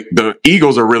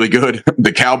Eagles are really good.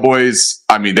 The Cowboys,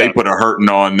 they put a hurting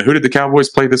on. Who did the Cowboys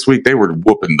play this week? They were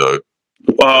whooping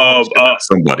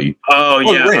somebody.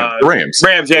 Rams.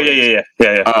 Yeah.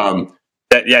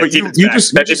 But you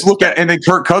just look at, and then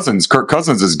Kirk Cousins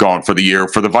is gone for the year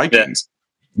for the Vikings.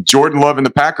 Yeah. Jordan Love and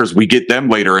the Packers, we get them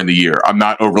later in the year. I'm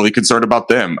not overly concerned about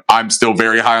them. I'm still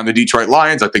very high on the Detroit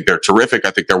Lions. I think they're terrific.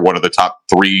 I think they're one of the top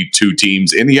 2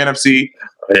 teams in the NFC.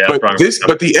 Yeah, but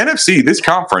the NFC, this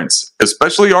conference,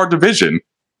 especially our division,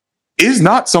 is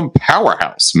not some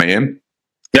powerhouse, man.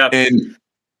 Yeah. And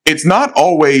it's not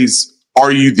always,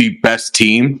 are you the best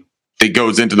team that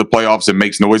goes into the playoffs and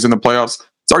makes noise in the playoffs?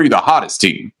 It's, are you the hottest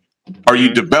team? Are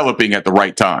you developing at the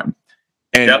right time?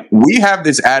 And we have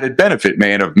this added benefit,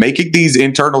 man, of making these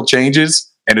internal changes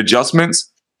and adjustments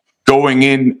going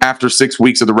in after 6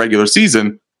 weeks of the regular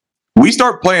season. We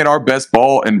start playing our best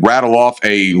ball and rattle off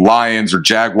a Lions or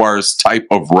Jaguars type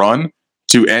of run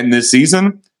to end this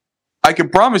season. I can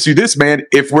promise you this, man,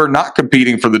 if we're not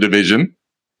competing for the division,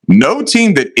 no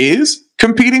team that is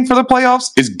competing for the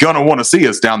playoffs is going to want to see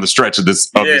us down the stretch of this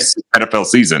NFL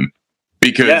season,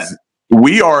 because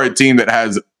we are a team that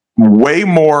has way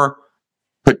more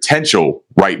potential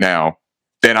right now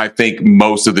than I think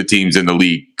most of the teams in the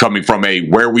league, coming from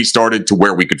where we started to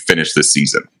where we could finish this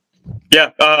season.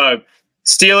 Yeah.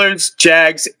 Steelers,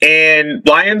 Jags, and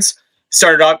Lions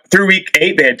started off through week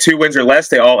 8. They had 2 wins or less.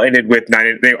 They all ended with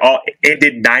 9. They all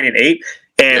ended 9-8.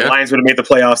 and Lions would have made the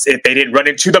playoffs if they didn't run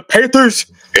into the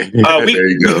Panthers. There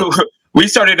you go. We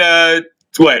started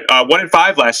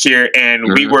 1-5 last year,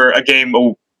 and we were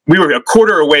a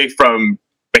quarter away from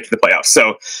making the playoffs.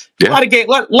 So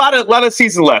a lot of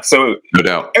season left. So no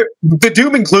doubt, the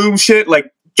doom and gloom shit, like,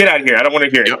 get out of here. I don't want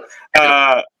to hear it.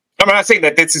 I'm not saying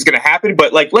that this is going to happen,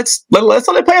 but like let's let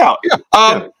it play out.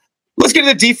 Let's get to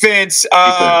the defense.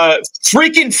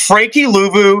 Freaking Frankie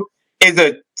Luvu is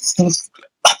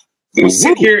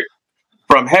sit here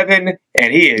from heaven,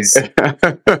 and he is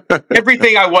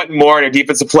everything I want and more in a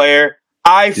defensive player.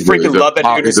 I freaking love that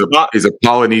dude. He's a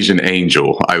Polynesian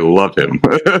angel. I love him.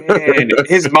 Man,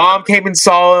 his mom came and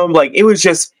saw him. Like, it was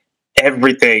just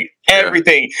everything.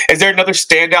 Everything. Is there another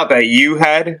standout that you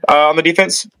had on the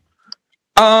defense?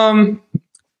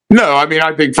 No, I mean,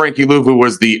 I think Frankie Luvu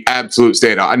was the absolute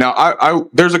standout. Now,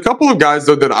 there's a couple of guys,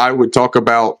 though, that I would talk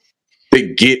about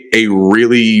that get a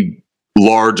really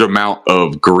large amount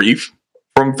of grief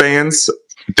from fans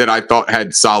that I thought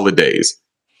had solid days.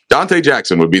 Dante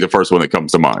Jackson would be the first one that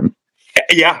comes to mind.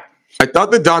 Yeah. I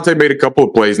thought that Dante made a couple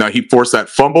of plays. Now, he forced that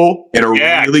fumble in a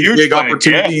really big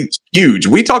opportunity. Yeah. Huge.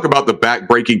 We talk about the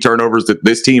back-breaking turnovers that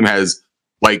this team has,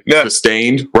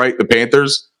 sustained, right? The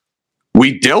Panthers.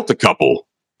 We dealt a couple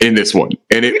in this one.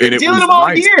 And it was them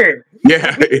all year.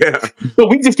 Yeah. Well,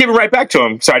 we just give it right back to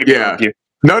him. Sorry to be with you.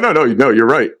 No, you're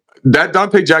right. That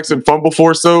Dante Jackson fumble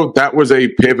force, though, that was a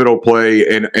pivotal play,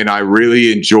 and I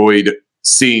really enjoyed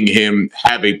seeing him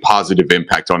have a positive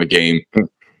impact on a game.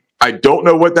 I don't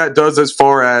know what that does as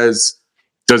far as,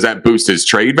 does that boost his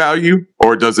trade value,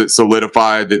 or does it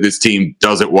solidify that this team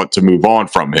doesn't want to move on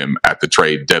from him at the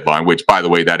trade deadline, which, by the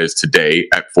way, that is today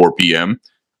at 4 p.m.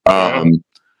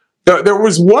 There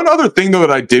was one other thing, though,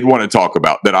 that I did want to talk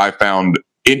about that I found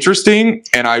interesting,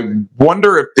 and I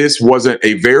wonder if this wasn't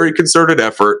a very concerted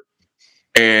effort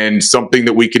and something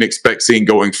that we can expect seeing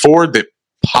going forward that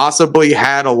possibly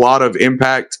had a lot of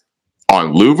impact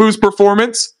on Luvu's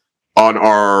performance, on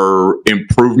our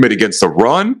improvement against the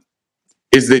run,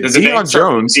 is that Deion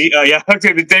Jones...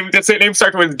 the name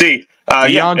starts with D.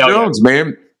 Deion Jones,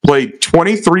 man, played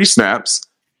 23 snaps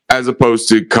as opposed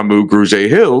to Camus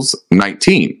Grugier-Hill's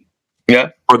 19. Yeah.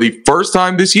 For the first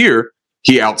time this year,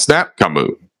 he outsnapped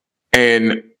Camus.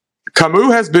 And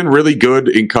Camus has been really good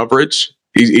in coverage.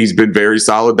 He's been very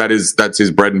solid. That's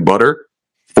his bread and butter.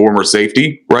 Former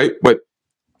safety, right? But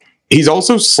he's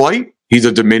also slight. He's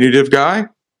a diminutive guy.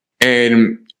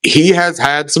 And he has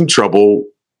had some trouble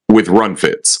with run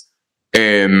fits.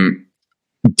 And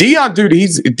Deion, dude,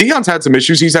 Deion's had some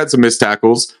issues. He's had some missed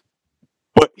tackles.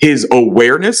 But his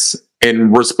awareness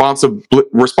and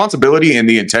responsibility and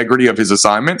the integrity of his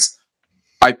assignments,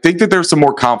 I think that there's some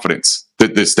more confidence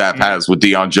that this staff has with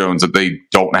Deion Jones that they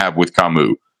don't have with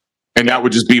Camus. And that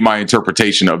would just be my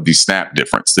interpretation of the snap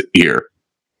difference here.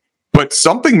 But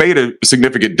something made a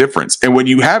significant difference. And when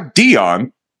you have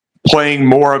Deion playing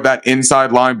more of that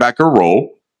inside linebacker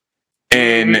role,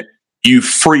 and you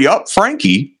free up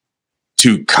Frankie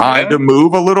to kind of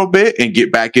move a little bit and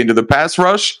get back into the pass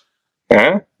rush,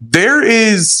 there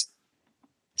is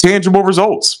tangible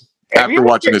results after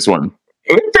watching this one.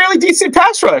 It was a fairly decent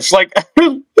pass rush.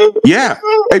 Yeah.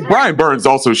 Hey, Brian Burns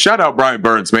also. Shout out Brian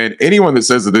Burns, man. Anyone that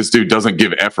says that this dude doesn't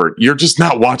give effort, you're just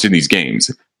not watching these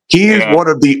games. He is one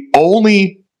of the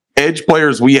only edge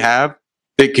players we have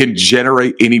that can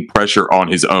generate any pressure on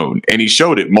his own. And he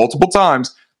showed it multiple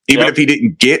times. Even if he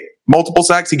didn't get multiple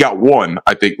sacks, he got one,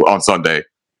 I think, on Sunday.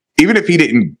 Even if he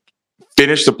didn't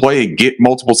finish the play and get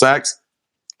multiple sacks,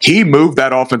 he moved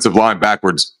that offensive line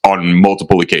backwards on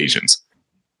multiple occasions.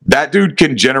 That dude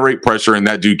can generate pressure, and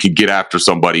that dude can get after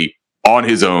somebody on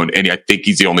his own. And I think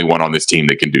he's the only one on this team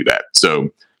that can do that.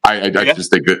 So I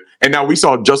just think that. And now we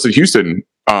saw Justin Houston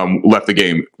left the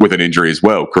game with an injury as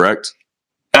well, correct?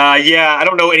 I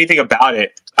don't know anything about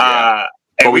it.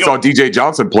 But we saw DJ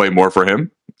Johnson play more for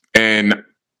him. And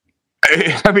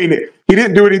I mean, he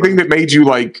didn't do anything that made you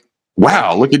like,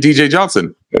 wow, look at DJ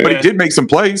Johnson. But he did make some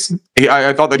plays.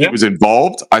 I thought that he was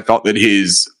involved. I thought that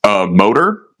his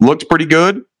motor looked pretty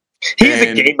good. He's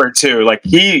a gamer too. Like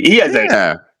he has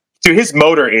dude, his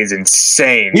motor is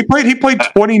insane. He played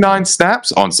 29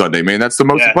 snaps on Sunday, man. That's the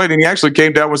most he played, and he actually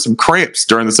came down with some cramps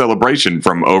during the celebration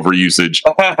from overusage.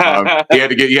 He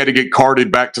had to get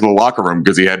carted back to the locker room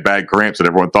because he had bad cramps, and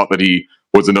everyone thought that he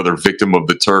was another victim of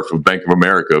the turf of Bank of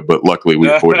America. But luckily,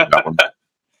 we avoided that one.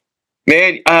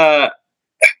 Man,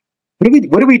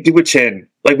 what do we do with Chen?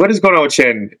 Like, what is going on with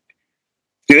Chen?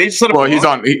 Do they just let him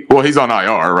he's on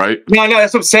IR, right? No,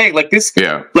 that's what I'm saying. Like this,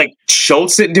 like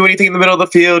Schultz didn't do anything in the middle of the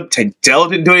field. Tendell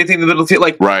didn't do anything in the middle of the field.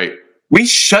 Like, we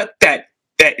shut that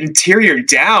interior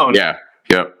down. Yeah.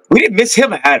 We didn't miss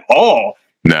him at all.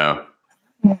 No.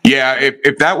 Yeah,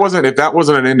 if that wasn't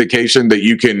an indication that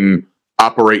you can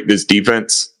operate this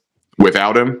defense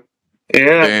without him,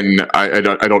 then I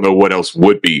don't know what else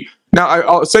would be. Now,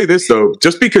 I'll say this, though.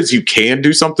 Just because you can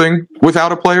do something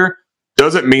without a player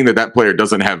doesn't mean that player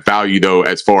doesn't have value, though,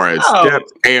 as far as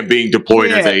depth and being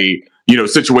deployed as a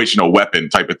situational weapon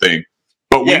type of thing.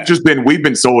 But we've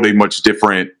been sold a much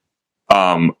different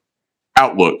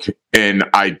outlook and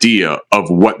idea of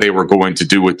what they were going to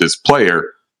do with this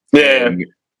player. Yeah.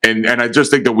 And I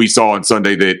just think that we saw on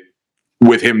Sunday that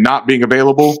with him not being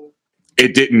available,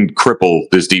 it didn't cripple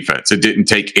this defense. It didn't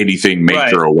take anything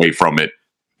major away from it.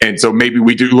 And so maybe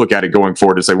we do look at it going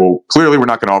forward to say, well, clearly we're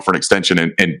not going to offer an extension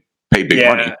and pay big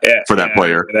money for that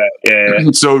player.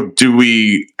 So do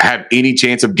we have any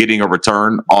chance of getting a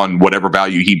return on whatever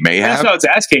value he may have? That's what I was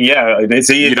asking. Yeah. Is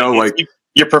he,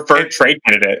 your preferred trade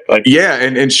candidate?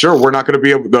 And sure, we're not going to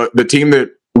be able, the team that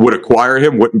would acquire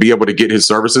him wouldn't be able to get his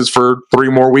services for 3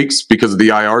 more weeks because of the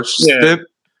IR stint.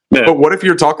 Yeah. But what if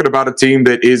you're talking about a team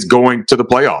that is going to the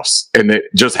playoffs and that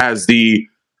just has the,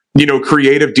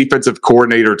 creative defensive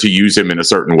coordinator to use him in a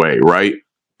certain way, right?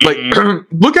 Like,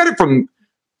 look at it from,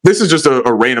 this is just a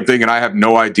random thing, and I have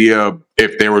no idea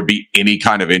if there would be any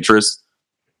kind of interest.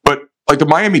 But like the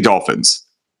Miami Dolphins,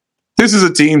 this is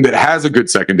a team that has a good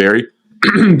secondary.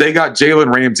 They got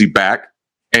Jalen Ramsey back,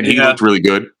 and he looked really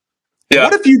good. Yeah.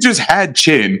 What if you just had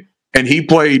Chin and he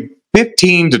played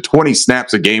 15 to 20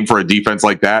 snaps a game for a defense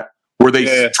like that, where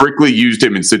they strictly used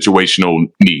him in situational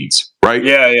needs, right?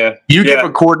 Yeah. You give a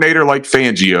coordinator like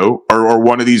Fangio or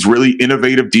one of these really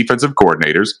innovative defensive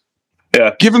coordinators,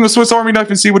 give him the Swiss Army knife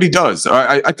and see what he does.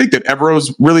 I think that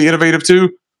Evero's really innovative too,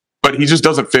 but he just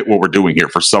doesn't fit what we're doing here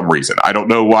for some reason. I don't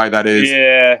know why that is.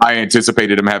 Yeah. I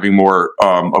anticipated him having more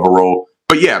of a role.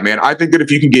 But yeah, man, I think that if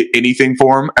you can get anything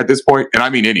for him at this point, and I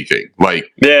mean anything,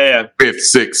 like 5th,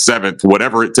 6th, 7th,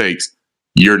 whatever it takes,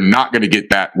 you're not going to get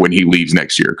that when he leaves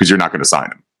next year because you're not going to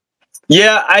sign him.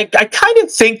 Yeah, I kind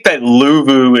of think that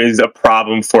Luvu is a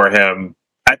problem for him.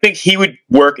 I think he would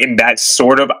work in that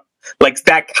sort of, like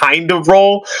that kind of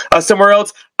role somewhere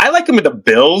else. I like him in the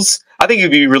Bills. I think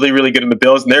he'd be really, really good in the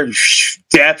Bills, and they're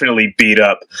definitely beat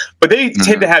up. But they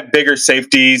tend to have bigger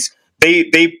safeties.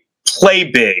 They play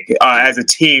big as a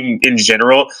team in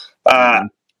general. I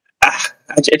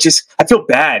feel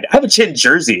bad. I have a Chin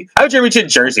jersey. I have a Jeremy Chin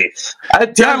jersey. I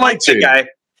like that guy. Yeah.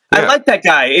 I like that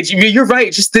guy. You're right.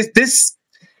 It's just this.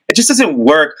 It just doesn't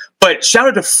work. But shout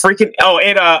out to freaking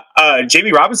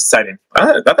Jamie Robinson sighting.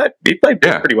 I thought he played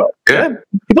pretty well. Yeah,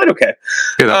 he played okay.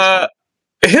 Yeah,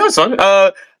 that was fun.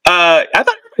 I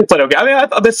thought he played okay. I mean,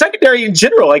 the secondary in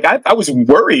general, like I was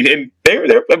worried, and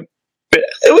it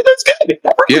was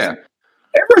good.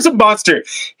 Everyone's a monster.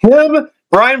 Him,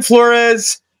 Brian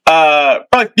Flores.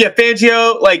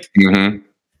 Fangio,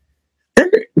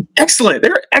 they're excellent.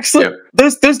 They're excellent.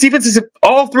 Yep. Those defenses,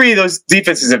 all 3 of those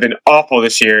defenses have been awful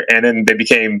this year, and then they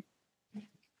became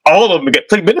all of them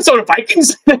played Minnesota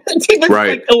Vikings. Team is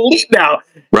like elite now.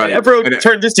 Right. And Evero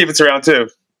turned this defense around too.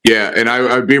 Yeah, and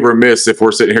I'd be remiss if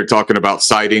we're sitting here talking about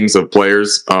sightings of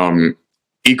players. Ike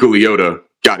Leota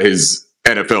got his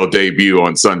NFL debut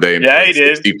on Sunday. And he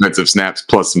did. Defensive snaps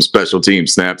plus some special team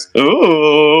snaps.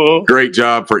 Ooh. Great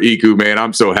job for Iku, man.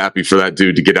 I'm so happy for that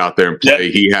dude to get out there and play.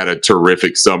 Yep. He had a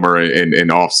terrific summer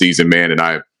and off season, man. And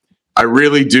I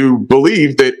really do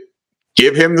believe that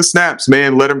give him the snaps,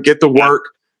 man. Let him get the work.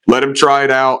 Let him try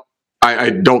it out.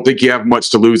 I don't think you have much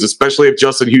to lose, especially if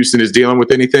Justin Houston is dealing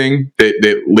with anything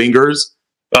that lingers.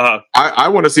 I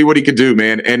want to see what he could do,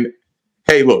 man. And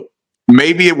hey, look,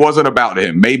 maybe it wasn't about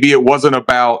him. Maybe it wasn't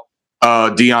about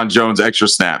Deion Jones' extra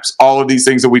snaps. All of these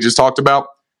things that we just talked about.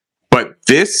 But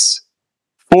this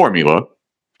formula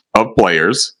of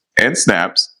players and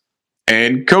snaps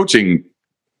and coaching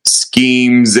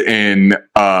schemes and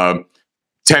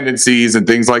tendencies and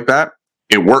things like that,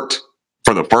 it worked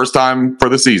for the first time for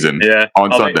the season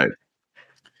on Sunday.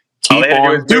 Keep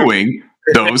on doing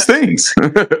those things.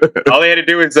 All they had to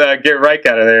do was get Reich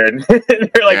out of there. And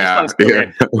they're like,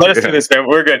 let us do this, man.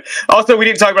 We're good. Also, we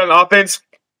didn't talk about an offense.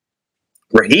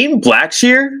 Raheem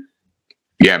Blackshear?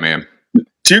 Yeah, man.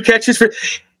 2 catches for...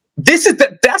 That's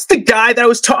the guy that I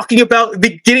was talking about at the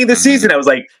beginning of the season. I was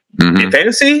like, in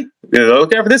fantasy?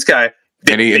 Look out for this guy.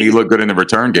 And he looked good in the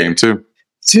return game, too.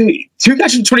 2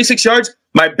 catches, 26 yards.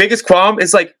 My biggest qualm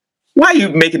is like, why are you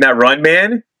making that run,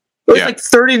 man? It was like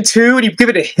 3rd and 2, and you give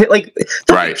it a hit. Like,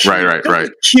 right.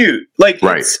 Cute. Like,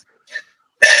 right.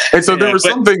 And so there were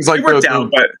some things like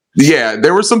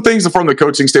there were some things from the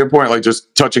coaching standpoint, like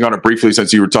just touching on it briefly,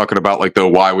 since you were talking about like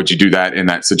why would you do that in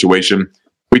that situation?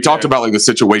 We talked about like the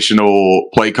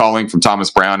situational play calling from Thomas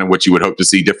Brown and what you would hope to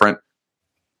see different.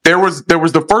 there was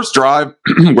the first drive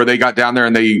where they got down there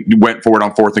and they went for it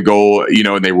on 4th and goal,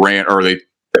 and they ran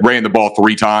the ball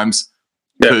 3 times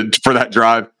for that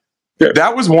drive. Yeah.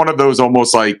 That was one of those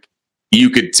almost like you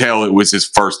could tell it was his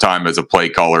first time as a play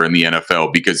caller in the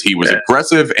NFL because he was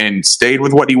aggressive and stayed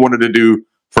with what he wanted to do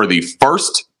for the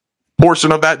first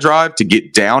portion of that drive to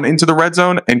get down into the red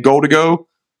zone and goal to go.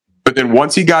 But then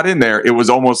once he got in there, it was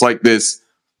almost like this,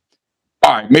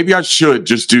 all right, maybe I should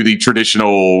just do the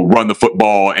traditional run the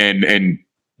football and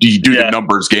do the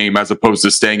numbers game as opposed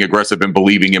to staying aggressive and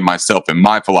believing in myself and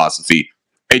my philosophy.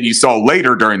 And you saw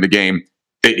later during the game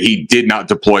that he did not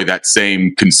deploy that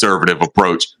same conservative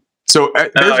approach. So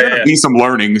there's going to be some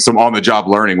learning, some on-the-job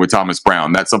learning with Thomas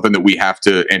Brown. That's something that we have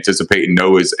to anticipate and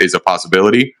know is a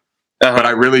possibility. But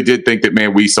I really did think that,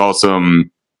 man, we saw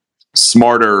some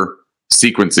smarter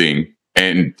sequencing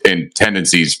and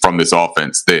tendencies from this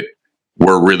offense that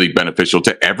were really beneficial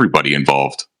to everybody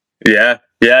involved. Yeah.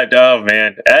 Oh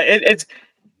man,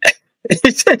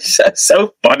 it's just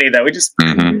so funny that we just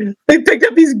they picked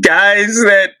up these guys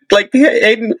that like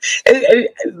Aiden.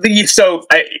 So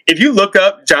if you look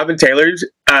up Jonathan Taylor's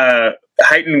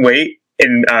height and weight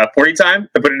in 40 time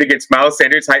and put it against Miles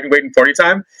Sanders' height and weight in 40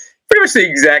 time, pretty much the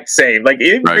exact same. Like,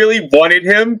 it really wanted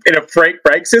him in a Frank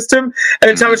Reich system, and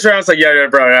then Thomas Brown's like, "Yeah,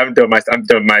 bro, I'm doing my thing."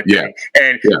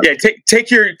 And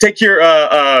take your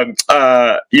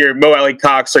Mo Alley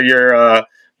Cox or your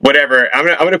whatever. I'm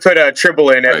gonna put a Tribble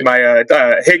in as my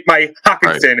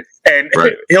Hawkinson, and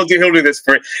he'll do this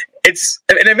for it.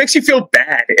 And it makes you feel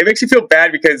bad. It makes you feel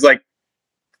bad because like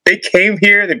they came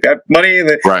here, they've got money, and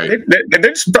they're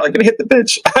just probably gonna hit the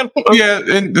bench. I don't know. Yeah,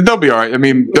 and they'll be all right. I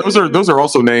mean, those are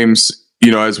also names.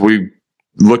 As we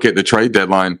look at the trade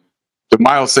deadline, the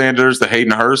Miles Sanders, the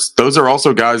Hayden Hurst, those are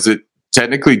also guys that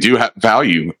technically do have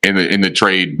value in the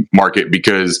trade market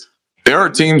because there are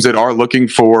teams that are looking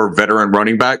for veteran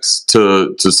running backs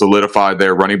to solidify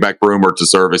their running back room or to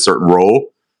serve a certain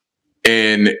role.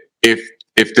 And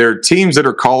if there are teams that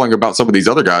are calling about some of these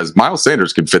other guys, Miles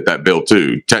Sanders can fit that bill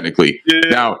too, technically. Yeah.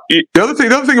 Now, the other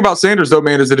thing about Sanders, though,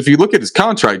 man, is that if you look at his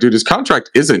contract, dude, his contract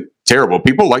isn't terrible.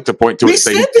 People like to point to it and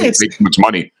say he makes too much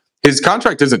money. His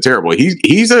contract isn't terrible.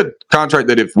 He's a contract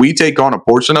that if we take on a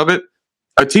portion of it,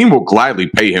 a team will gladly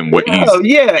pay him what he's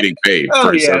getting paid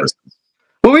for his services.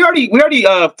 Well, we already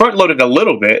front loaded a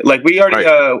little bit. Like we already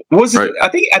I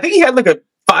think he had like a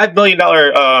 $5 million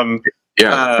or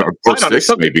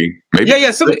 6 maybe. Yeah.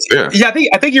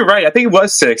 I think you're right. I think it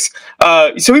was 6.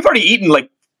 So we've already eaten like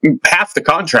half the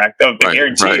contract of the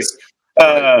guarantees.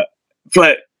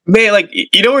 But man, like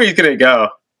you know where he's gonna go.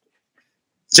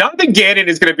 Jonathan Gannon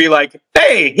is gonna be like,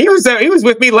 "Hey, he was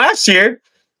with me last year,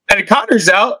 and Connor's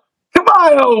out. Come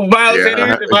on, Miles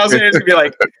Sanders." And Miles Sanders gonna be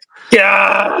like,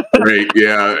 "Yeah, great,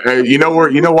 yeah." You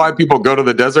know why people go to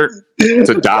the desert?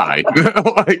 To die.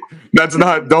 Like that's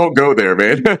not. Don't go there,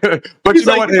 man. But you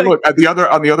know what? Hey, look. On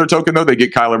the other token, though, they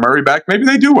get Kyler Murray back. Maybe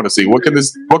they do want to see what can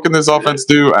this offense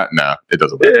do. No, it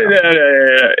doesn't.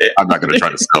 I'm not going to try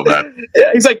to sell that.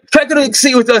 Yeah, he's like, "Try to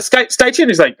see with Steichen."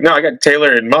 He's like, "No, I got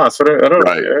Taylor and Moss." I don't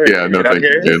right? Yeah, no, thank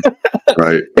you.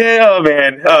 Right. Yeah. Oh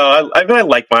man. Oh, I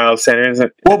like Miles Sanders.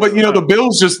 Well, but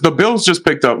the Bills just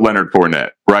picked up Leonard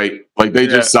Fournette, right? Like they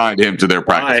just signed him to their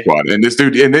practice squad, and this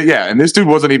dude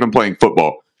wasn't even playing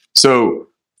football. So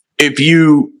if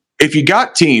you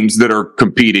got teams that are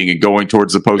competing and going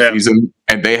towards the postseason,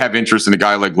 and they have interest in a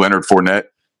guy like Leonard Fournette,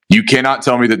 you cannot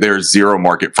tell me that there's zero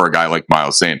market for a guy like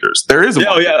Miles Sanders. There is a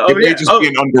market. It may just be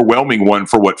an underwhelming one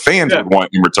for what fans would want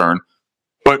in return.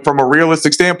 But from a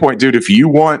realistic standpoint, dude, if you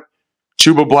want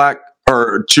Chuba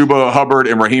Hubbard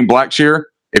and Raheem Blackshear,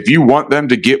 if you want them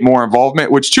to get more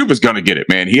involvement, which Chuba's going to get it,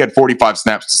 man. He had 45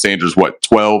 snaps to Sanders,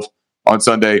 12 on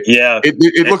Sunday? Yeah.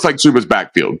 It looks like Chuba's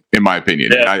backfield, in my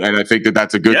opinion. Yeah. And I think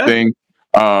that's a good thing.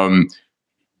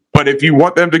 But if you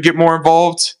want them to get more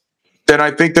involved, then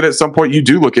I think that at some point you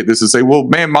do look at this and say, well,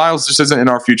 man, Miles just isn't in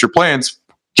our future plans.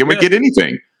 Can we get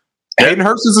anything? Hayden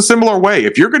Hurst is a similar way.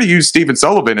 If you're going to use Stephen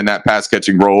Sullivan in that pass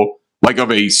catching role, like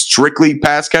of a strictly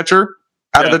pass catcher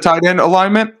out of the tight end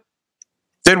alignment,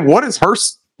 then what is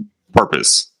Hurst's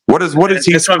purpose? What is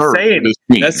he? That's what I'm saying.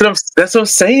 That's what I'm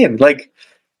saying. Like,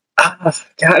 God,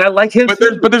 I like him.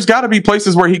 But there's got to be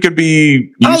places where he could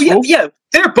be useful. Oh yeah.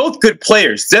 They're both good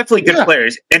players, definitely good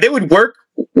players, and they would work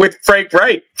with Frank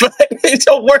Wright, but they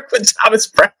don't work with Thomas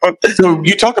Brown. So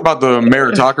you talk about the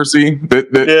meritocracy that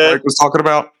Frank was talking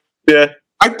about. Yeah.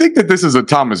 I think that this is a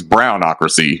Thomas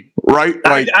Brownocracy, right?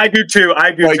 Like, I do too.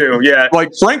 Too. Yeah. Like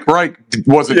Frank Reich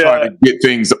wasn't trying to get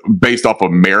things based off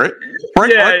of merit.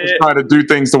 Frank Reich was trying to do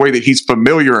things the way that he's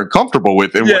familiar and comfortable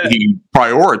with and what he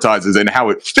prioritizes and how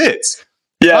it fits.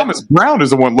 Thomas Brown is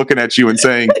the one looking at you and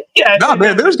saying,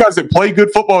 man, there's guys that play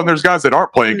good football and there's guys that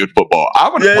aren't playing good football. I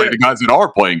want to play the guys that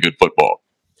are playing good football.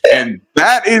 And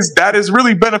that is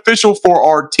really beneficial for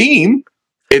our team.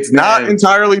 It's not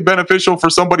entirely beneficial for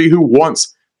somebody who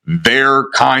wants their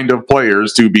kind of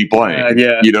players to be playing.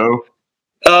 You know?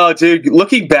 Oh, dude,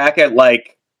 looking back at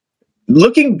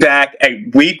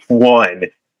week 1,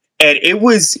 and it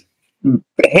was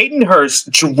Hayden Hurst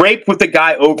draped with the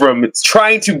guy over him,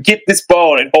 trying to get this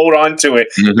ball and hold on to it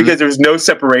because there was no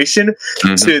separation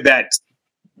to that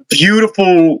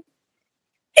beautiful,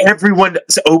 everyone's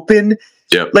open.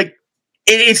 Like,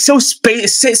 it's so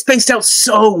spaced out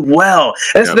so well.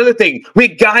 And that's another thing. We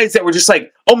had guys that were just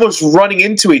like almost running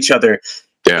into each other.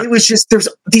 It was just, there's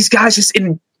these guys just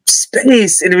in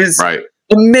space, and it was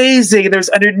amazing. And there's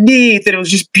underneath, and it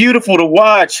was just beautiful to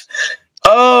watch.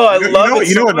 Oh, I love it.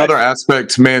 You know, another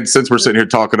aspect, man, since we're sitting here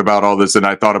talking about all this, and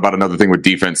I thought about another thing with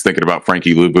defense, thinking about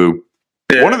Frankie Luvu.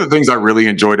 One of the things I really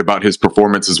enjoyed about his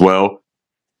performance as well,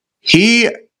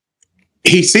 he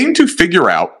seemed to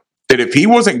figure out that if he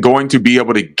wasn't going to be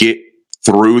able to get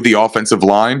through the offensive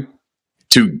line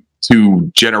to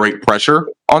generate pressure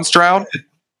on Stroud,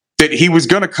 that he was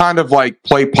going to kind of like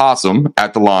play possum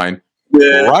at the line.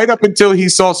 Right up until he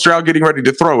saw Stroud getting ready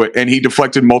to throw it, and he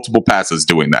deflected multiple passes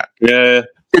doing that.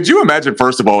 Could you imagine,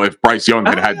 first of all, if Bryce Young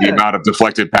had the amount of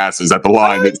deflected passes at the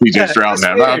line that CJ Stroud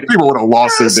had? People would have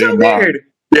lost their damn mind.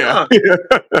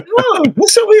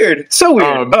 That's so weird. So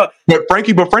weird. But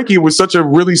Frankie, it was such a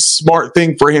really smart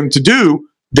thing for him to do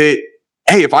that,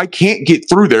 hey, if I can't get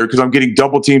through there because I'm getting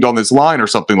double teamed on this line or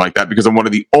something like that, because I'm one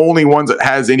of the only ones that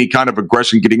has any kind of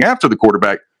aggression getting after the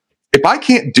quarterback, if I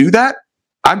can't do that,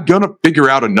 I'm going to figure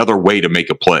out another way to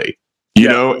make a play, you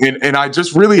know? And I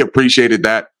just really appreciated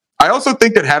that. I also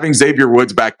think that having Xavier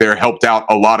Woods back there helped out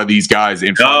a lot of these guys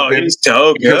in front of him. He's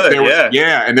so good.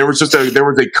 And there was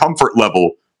a comfort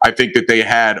level, I think, that they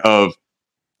had of,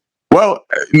 well,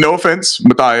 no offense,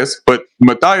 Matthias, but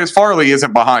Matthias Farley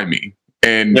isn't behind me.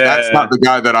 And that's not the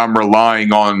guy that I'm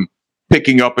relying on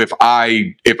picking up if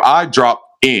I drop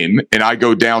in and I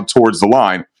go down towards the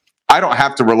line. I don't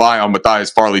have to rely on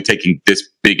Matthias Farley taking this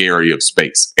big area of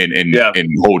space and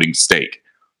holding stake.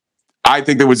 I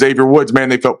think that with Xavier Woods, man,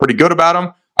 they felt pretty good about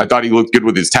him. I thought he looked good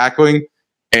with his tackling.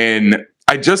 And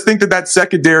I just think that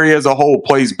secondary as a whole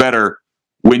plays better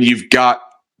when you've got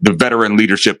the veteran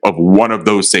leadership of one of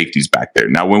those safeties back there.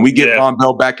 Now, when we get Von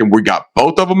Bell back and we got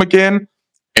both of them again,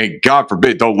 and God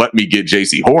forbid, don't let me get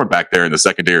J.C. Horn back there in the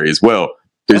secondary as well.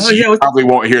 Because you probably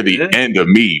won't hear the end of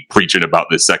me preaching about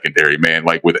this secondary, man.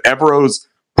 Like with Evero's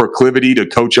proclivity to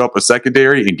coach up a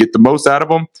secondary and get the most out of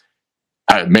them,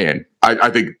 I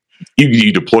think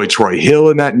you deploy Troy Hill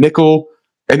in that nickel.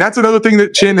 And that's another thing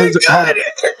that Chin has.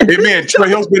 Man, Troy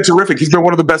Hill's been terrific. He's been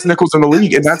one of the best nickels in the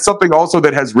league. And that's something also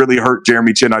that has really hurt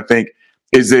Jeremy Chin, I think,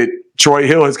 is that Troy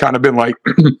Hill has kind of been like,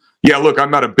 yeah, look,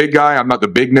 I'm not a big guy. I'm not the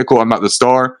big nickel. I'm not the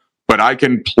star. But I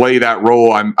can play that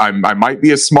role. I might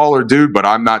be a smaller dude, but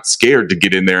I'm not scared to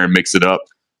get in there and mix it up.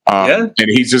 And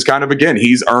he's just kind of, again,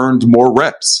 he's earned more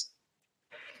reps.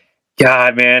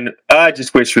 God, man, I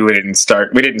just wish we didn't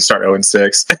start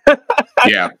 0-6.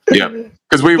 Yeah.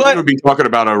 Because we would be talking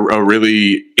about a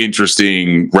really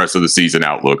interesting rest of the season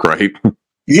outlook, right?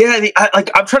 Yeah,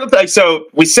 I'm trying to think. So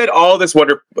we said all these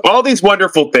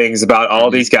wonderful things about all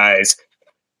these guys.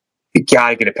 You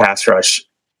gotta get a pass rush.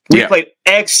 We played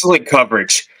excellent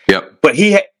coverage. But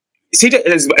CJ,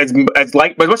 as much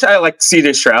as I like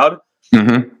CJ Stroud,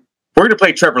 we're gonna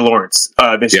play Trevor Lawrence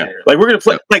this year. Like we're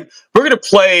gonna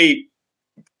play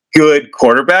good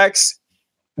quarterbacks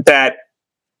that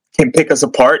can pick us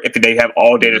apart if they have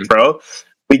all day to throw.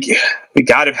 We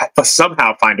got to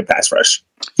somehow find a pass rush.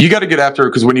 You got to get after it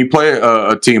because when you play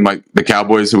a team like the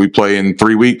Cowboys, who we play in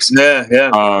 3 weeks,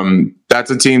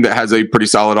 that's a team that has a pretty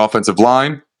solid offensive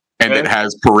line and that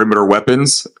has perimeter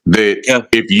weapons that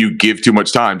if you give too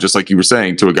much time, just like you were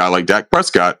saying, to a guy like Dak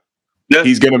Prescott,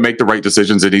 he's going to make the right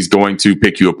decisions and he's going to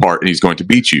pick you apart and he's going to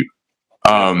beat you.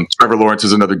 Trevor Lawrence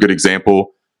is another good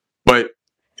example, but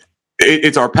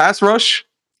it's our pass rush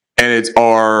and it's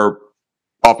our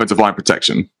offensive line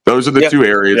protection. Those are the two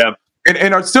areas.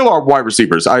 And are still our wide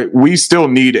receivers. We still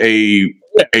need a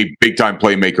big time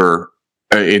playmaker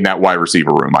in that wide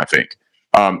receiver room, I think.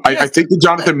 I think that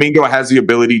Jonathan Mingo has the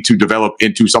ability to develop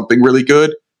into something really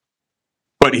good,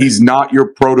 but he's not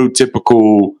your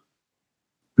prototypical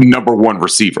number one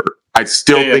receiver. I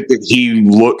still think that he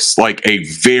looks like a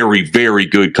very, very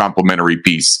good complementary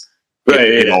piece if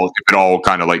it all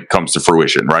kind of like comes to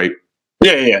fruition, right?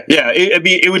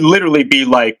 It would literally be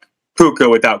like Puka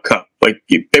without Cup. Like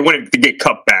they wanted to get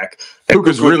Cup back.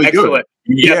 Puka's really good.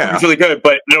 Yeah, he's really good,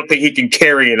 but I don't think he can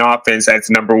carry an offense as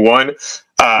number one.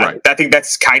 I think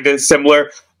that's kind of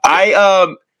similar.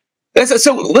 So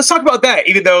let's talk about that.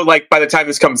 Even though, like, by the time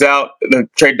this comes out, the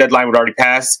trade deadline would already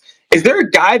pass. Is there a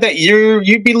guy that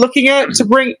you'd be looking at to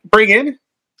bring in?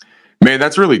 Man,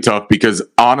 that's really tough because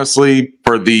honestly,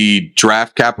 for the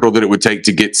draft capital that it would take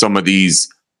to get some of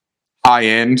these high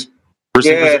end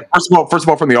receivers, first of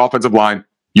all, from the offensive line,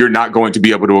 you're not going to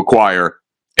be able to acquire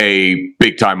a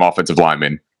big time offensive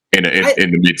lineman in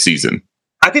the mid season.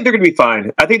 I think they're going to be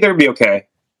fine. I think they're going to be okay.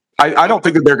 I don't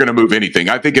think that they're going to move anything.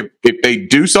 I think if they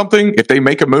do something, if they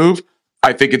make a move,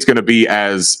 I think it's going to be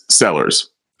as sellers.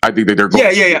 I think that they're going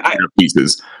to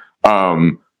pieces.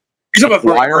 You're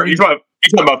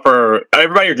talking about for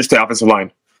everybody or just the offensive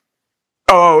line?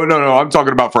 Oh no! I'm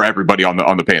talking about for everybody on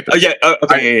the Panthers. Yeah.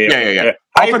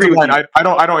 Offensive line, I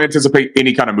don't anticipate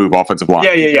any kind of move offensive line.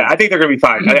 Yeah. I think they're going to be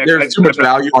fine. There's too much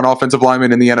value on offensive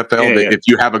linemen in the NFL that if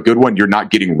you have a good one, you're not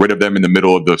getting rid of them in the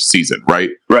middle of the season, right?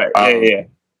 Right.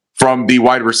 From the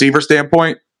wide receiver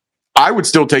standpoint, I would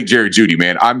still take Jerry Jeudy,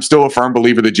 man. I'm still a firm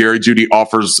believer that Jerry Jeudy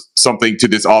offers something to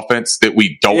this offense that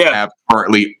we don't have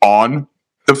currently on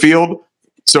the field.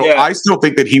 So I still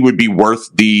think that he would be worth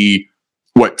the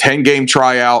 10-game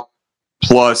tryout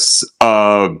plus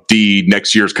the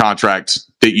next year's contract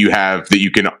that you have, that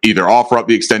you can either offer up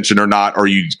the extension or not, or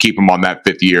you keep him on that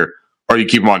 5th year, or you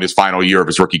keep him on his final year of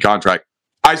his rookie contract.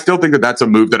 I still think that that's a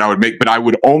move that I would make, but I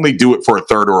would only do it for a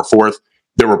 3rd or a 4th.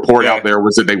 The report out there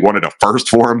was that they wanted a 1st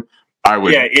for him. I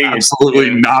would absolutely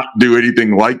not do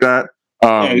anything like that.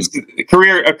 A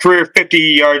career 50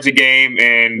 yards a game,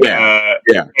 and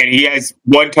he has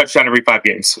 1 touchdown every 5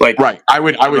 games. I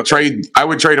would trade a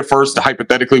 1st.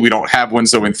 Hypothetically, we don't have one,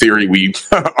 so in theory, we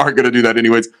are going to do that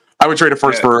anyways. I would trade a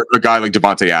 1st for a guy like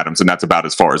Devontae Adams, and that's about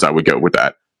as far as I would go with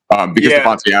that. Because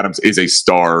Devontae Adams is a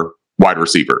star wide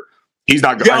receiver. He's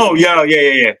not going.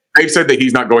 They've said that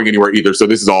he's not going anywhere either, so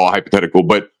this is all hypothetical.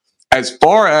 But as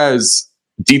far as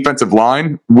defensive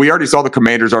line, we already saw the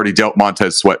Commanders already dealt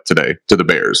Montez Sweat today to the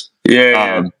Bears.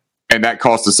 And that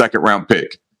cost a 2nd round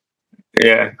pick.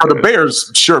 For the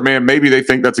Bears, sure, man, maybe they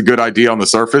think that's a good idea on the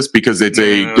surface because it's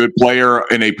a good player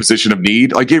in a position of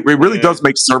need. Like it really does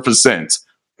make surface sense.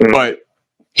 But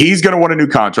he's going to want a new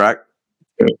contract.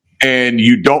 And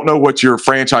you don't know what your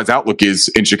franchise outlook is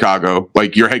in Chicago.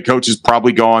 Like your head coach is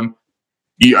probably gone.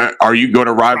 Are you going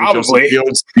to ride with Justin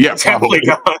Fields? Yeah, probably.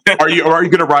 Are you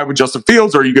going to ride with Justin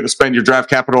Fields, or are you going to spend your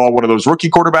draft capital on one of those rookie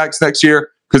quarterbacks next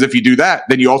year? Because if you do that,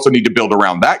 then you also need to build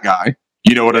around that guy.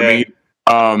 You know what I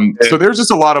mean? So there's just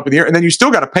a lot up in the air, and then you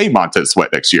still got to pay Montez Sweat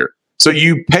next year. So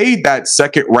you paid that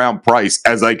 2nd round price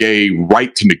as like a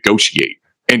right to negotiate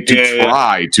and to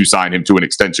try to sign him to an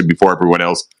extension before everyone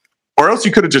else. Or else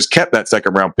you could have just kept that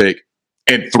 2nd round pick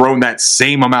and thrown that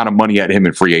same amount of money at him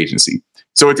in free agency.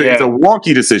 So it's a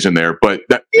wonky decision there, but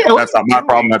that's not my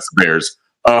problem. That's the Bears.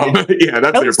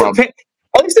 That's their problem.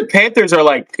 At least the Panthers are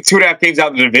like 2.5 games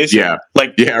out of the division.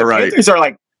 The Panthers are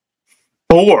like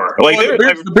 4. Like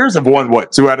the Bears have won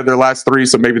 2 out of their last 3,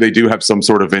 so maybe they do have some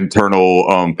sort of internal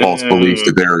false belief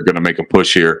that they're going to make a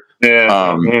push here.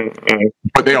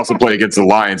 But they also play against the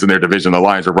Lions in their division. The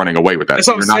Lions are running away with that. That's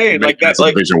what I'm saying. Like that's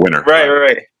a division winner.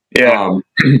 Right. Yeah.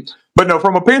 But no,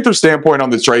 from a Panthers standpoint on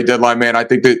this trade deadline, man, I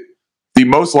think that the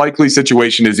most likely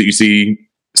situation is that you see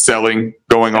selling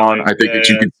going on. I think that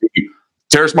you can see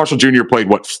Terrace Marshall Jr. played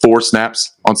 4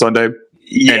 snaps on Sunday.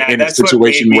 Yeah, in a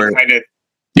situation where kind of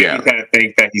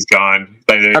think that he's gone.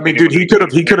 I mean, dude, he could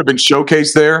have been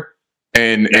showcased there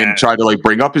and try to like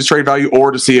bring up his trade value,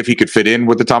 or to see if he could fit in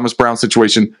with the Thomas Brown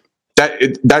situation.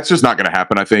 That's just not going to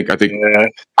happen. I think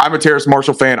I'm a Terrace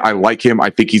Marshall fan. I like him. I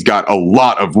think he's got a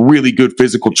lot of really good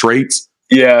physical traits.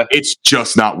 Yeah, it's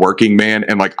just not working, man.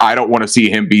 And like, I don't want to see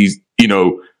him be,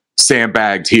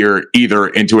 sandbagged here either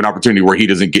into an opportunity where he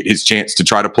doesn't get his chance to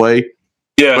try to play.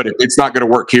 Yeah, but if it's not going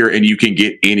to work here, and you can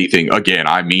get anything, again,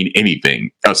 I mean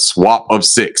anything, a swap of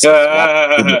 6,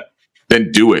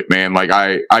 then do it, man. Like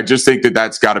I just think that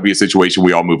that's got to be a situation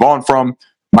we all move on from.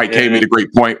 Mike Kay made a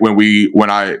great point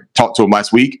when I talked to him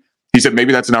last week. He said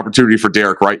maybe that's an opportunity for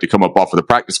Derek Wright to come up off of the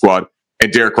practice squad.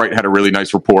 And Derek Wright had a really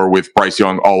nice rapport with Bryce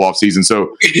Young all off season.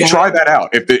 So try that out.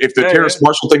 If the Terrace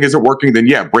Marshall thing isn't working, then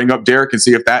bring up Derek and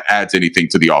see if that adds anything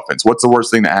to the offense. What's the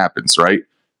worst thing that happens, right?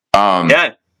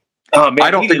 Man, I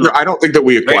don't think that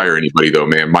we acquire anybody though,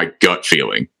 man. My gut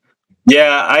feeling.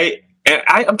 Yeah,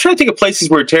 I'm trying to think of places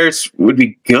where Terrace would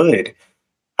be good.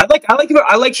 I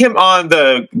like him on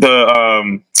the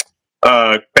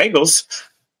Bengals.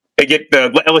 They get the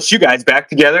LSU guys back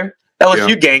together.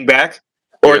 LSU gang back.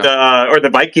 or the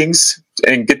Vikings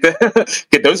and get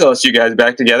those LSU guys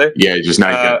back together. Yeah, just now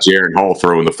you got Jaren Hall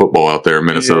throwing the football out there in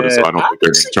Minnesota, so I don't think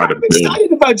they're going to try to. I'm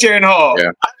excited about Jaren Hall.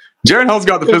 Yeah, Jaren Hall's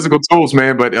got the physical tools,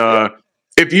 man. But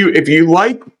if you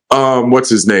like what's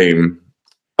his name,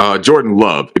 Jordan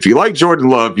Love. If you like Jordan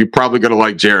Love, you're probably going to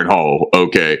like Jaren Hall.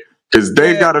 Okay, because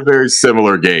they've got a very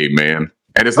similar game, man.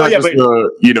 And it's not just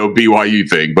the BYU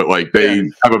thing, but like they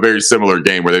have a very similar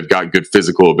game where they've got good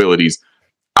physical abilities.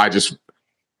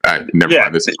 Never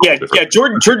mind. This is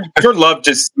Jordan Love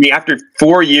just after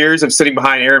 4 years of sitting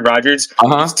behind Aaron Rodgers,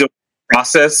 still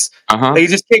process. He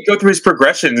just can't go through his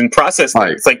progressions and process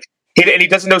things. It's like he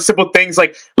doesn't know simple things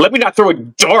like let me not throw a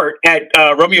dart at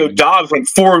Romeo Dobbs like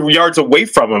 4 yards away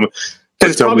from him.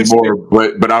 Tell me more,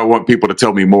 but I want people to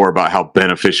tell me more about how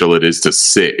beneficial it is to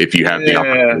sit if you have the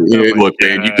opportunity. Look,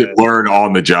 man, you can learn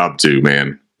on the job too,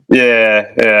 man.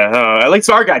 Yeah. At least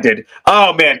our guy did.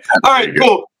 Oh man! All right,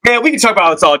 cool, man. We can talk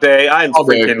about this all day. I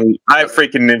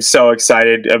freaking am so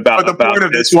excited about. But the point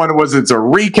of this one was it's a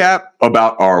recap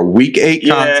about our Week 8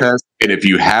 contest, and if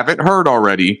you haven't heard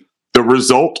already, the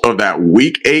result of that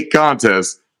Week 8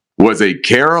 contest was a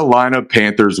Carolina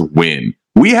Panthers win.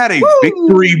 We had a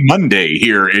victory Monday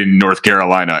here in North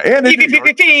Carolina. And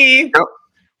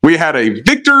we had a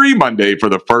victory Monday for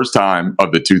the first time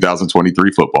of the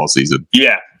 2023 football season.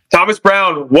 Yeah. Thomas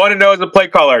Brown, 1-0 as a play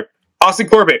caller. Austin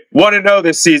Corbett, 1-0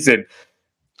 this season.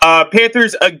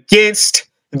 Panthers against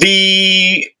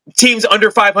the teams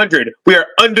under 500. We are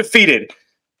undefeated.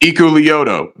 Iku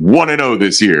Leota, 1-0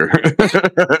 this year.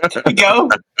 There you go.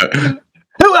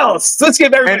 Who else? Let's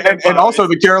give everybody. And also,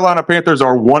 the Carolina Panthers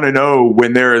are 1-0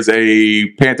 when there is a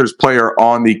Panthers player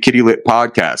on the Kitty Lit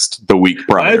podcast the week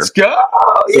prior. Let's go.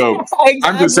 So exactly.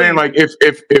 I'm just saying, like, if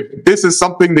this is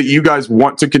something that you guys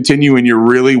want to continue and you're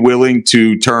really willing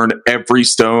to turn every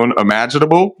stone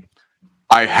imaginable,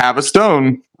 I have a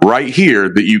stone right here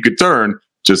that you could turn.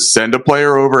 Just send a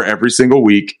player over every single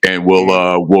week, and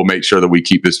we'll make sure that we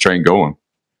keep this train going.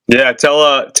 Yeah,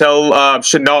 tell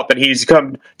Chenault that he's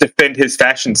come defend his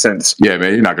fashion sense. Yeah,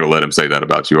 man, you're not going to let him say that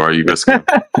about you, are you, Visca?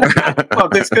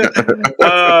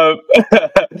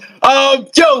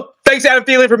 Joe, thanks, Adam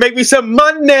Thielen, for making me some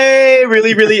money.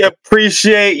 Really, really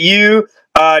appreciate you.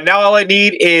 Now all I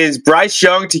need is Bryce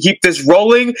Young to keep this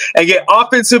rolling and get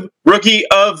Offensive Rookie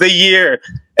of the Year.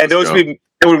 And it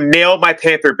would nail my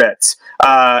Panther bets.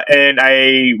 And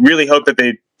I really hope that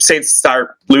the Saints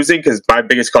start losing because my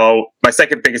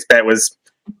second biggest bet was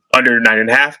under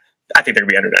 9.5. I think they're gonna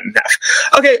be under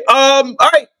 9.5. Okay. All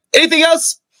right. Anything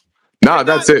else? No,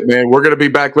 that's it, man. We're gonna be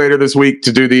back later this week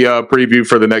to do the preview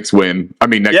for the next game. I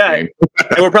mean, next game.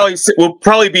 And we'll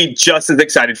probably be just as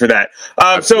excited for that.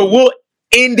 So we'll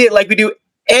end it like we do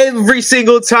every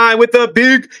single time with a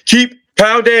big keep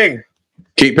pounding.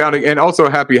 Keep pounding. And also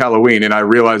happy Halloween. And I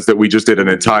realized that we just did an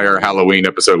entire Halloween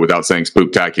episode without saying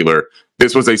spooktacular.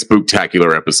 This was a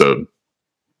spooktacular episode.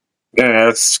 Yeah,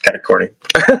 that's kind of corny.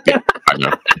 Yeah, I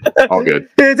know. All good.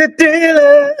 There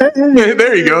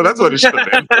you go. That's what it should have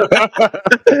been.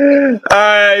 All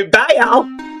right. Bye, y'all.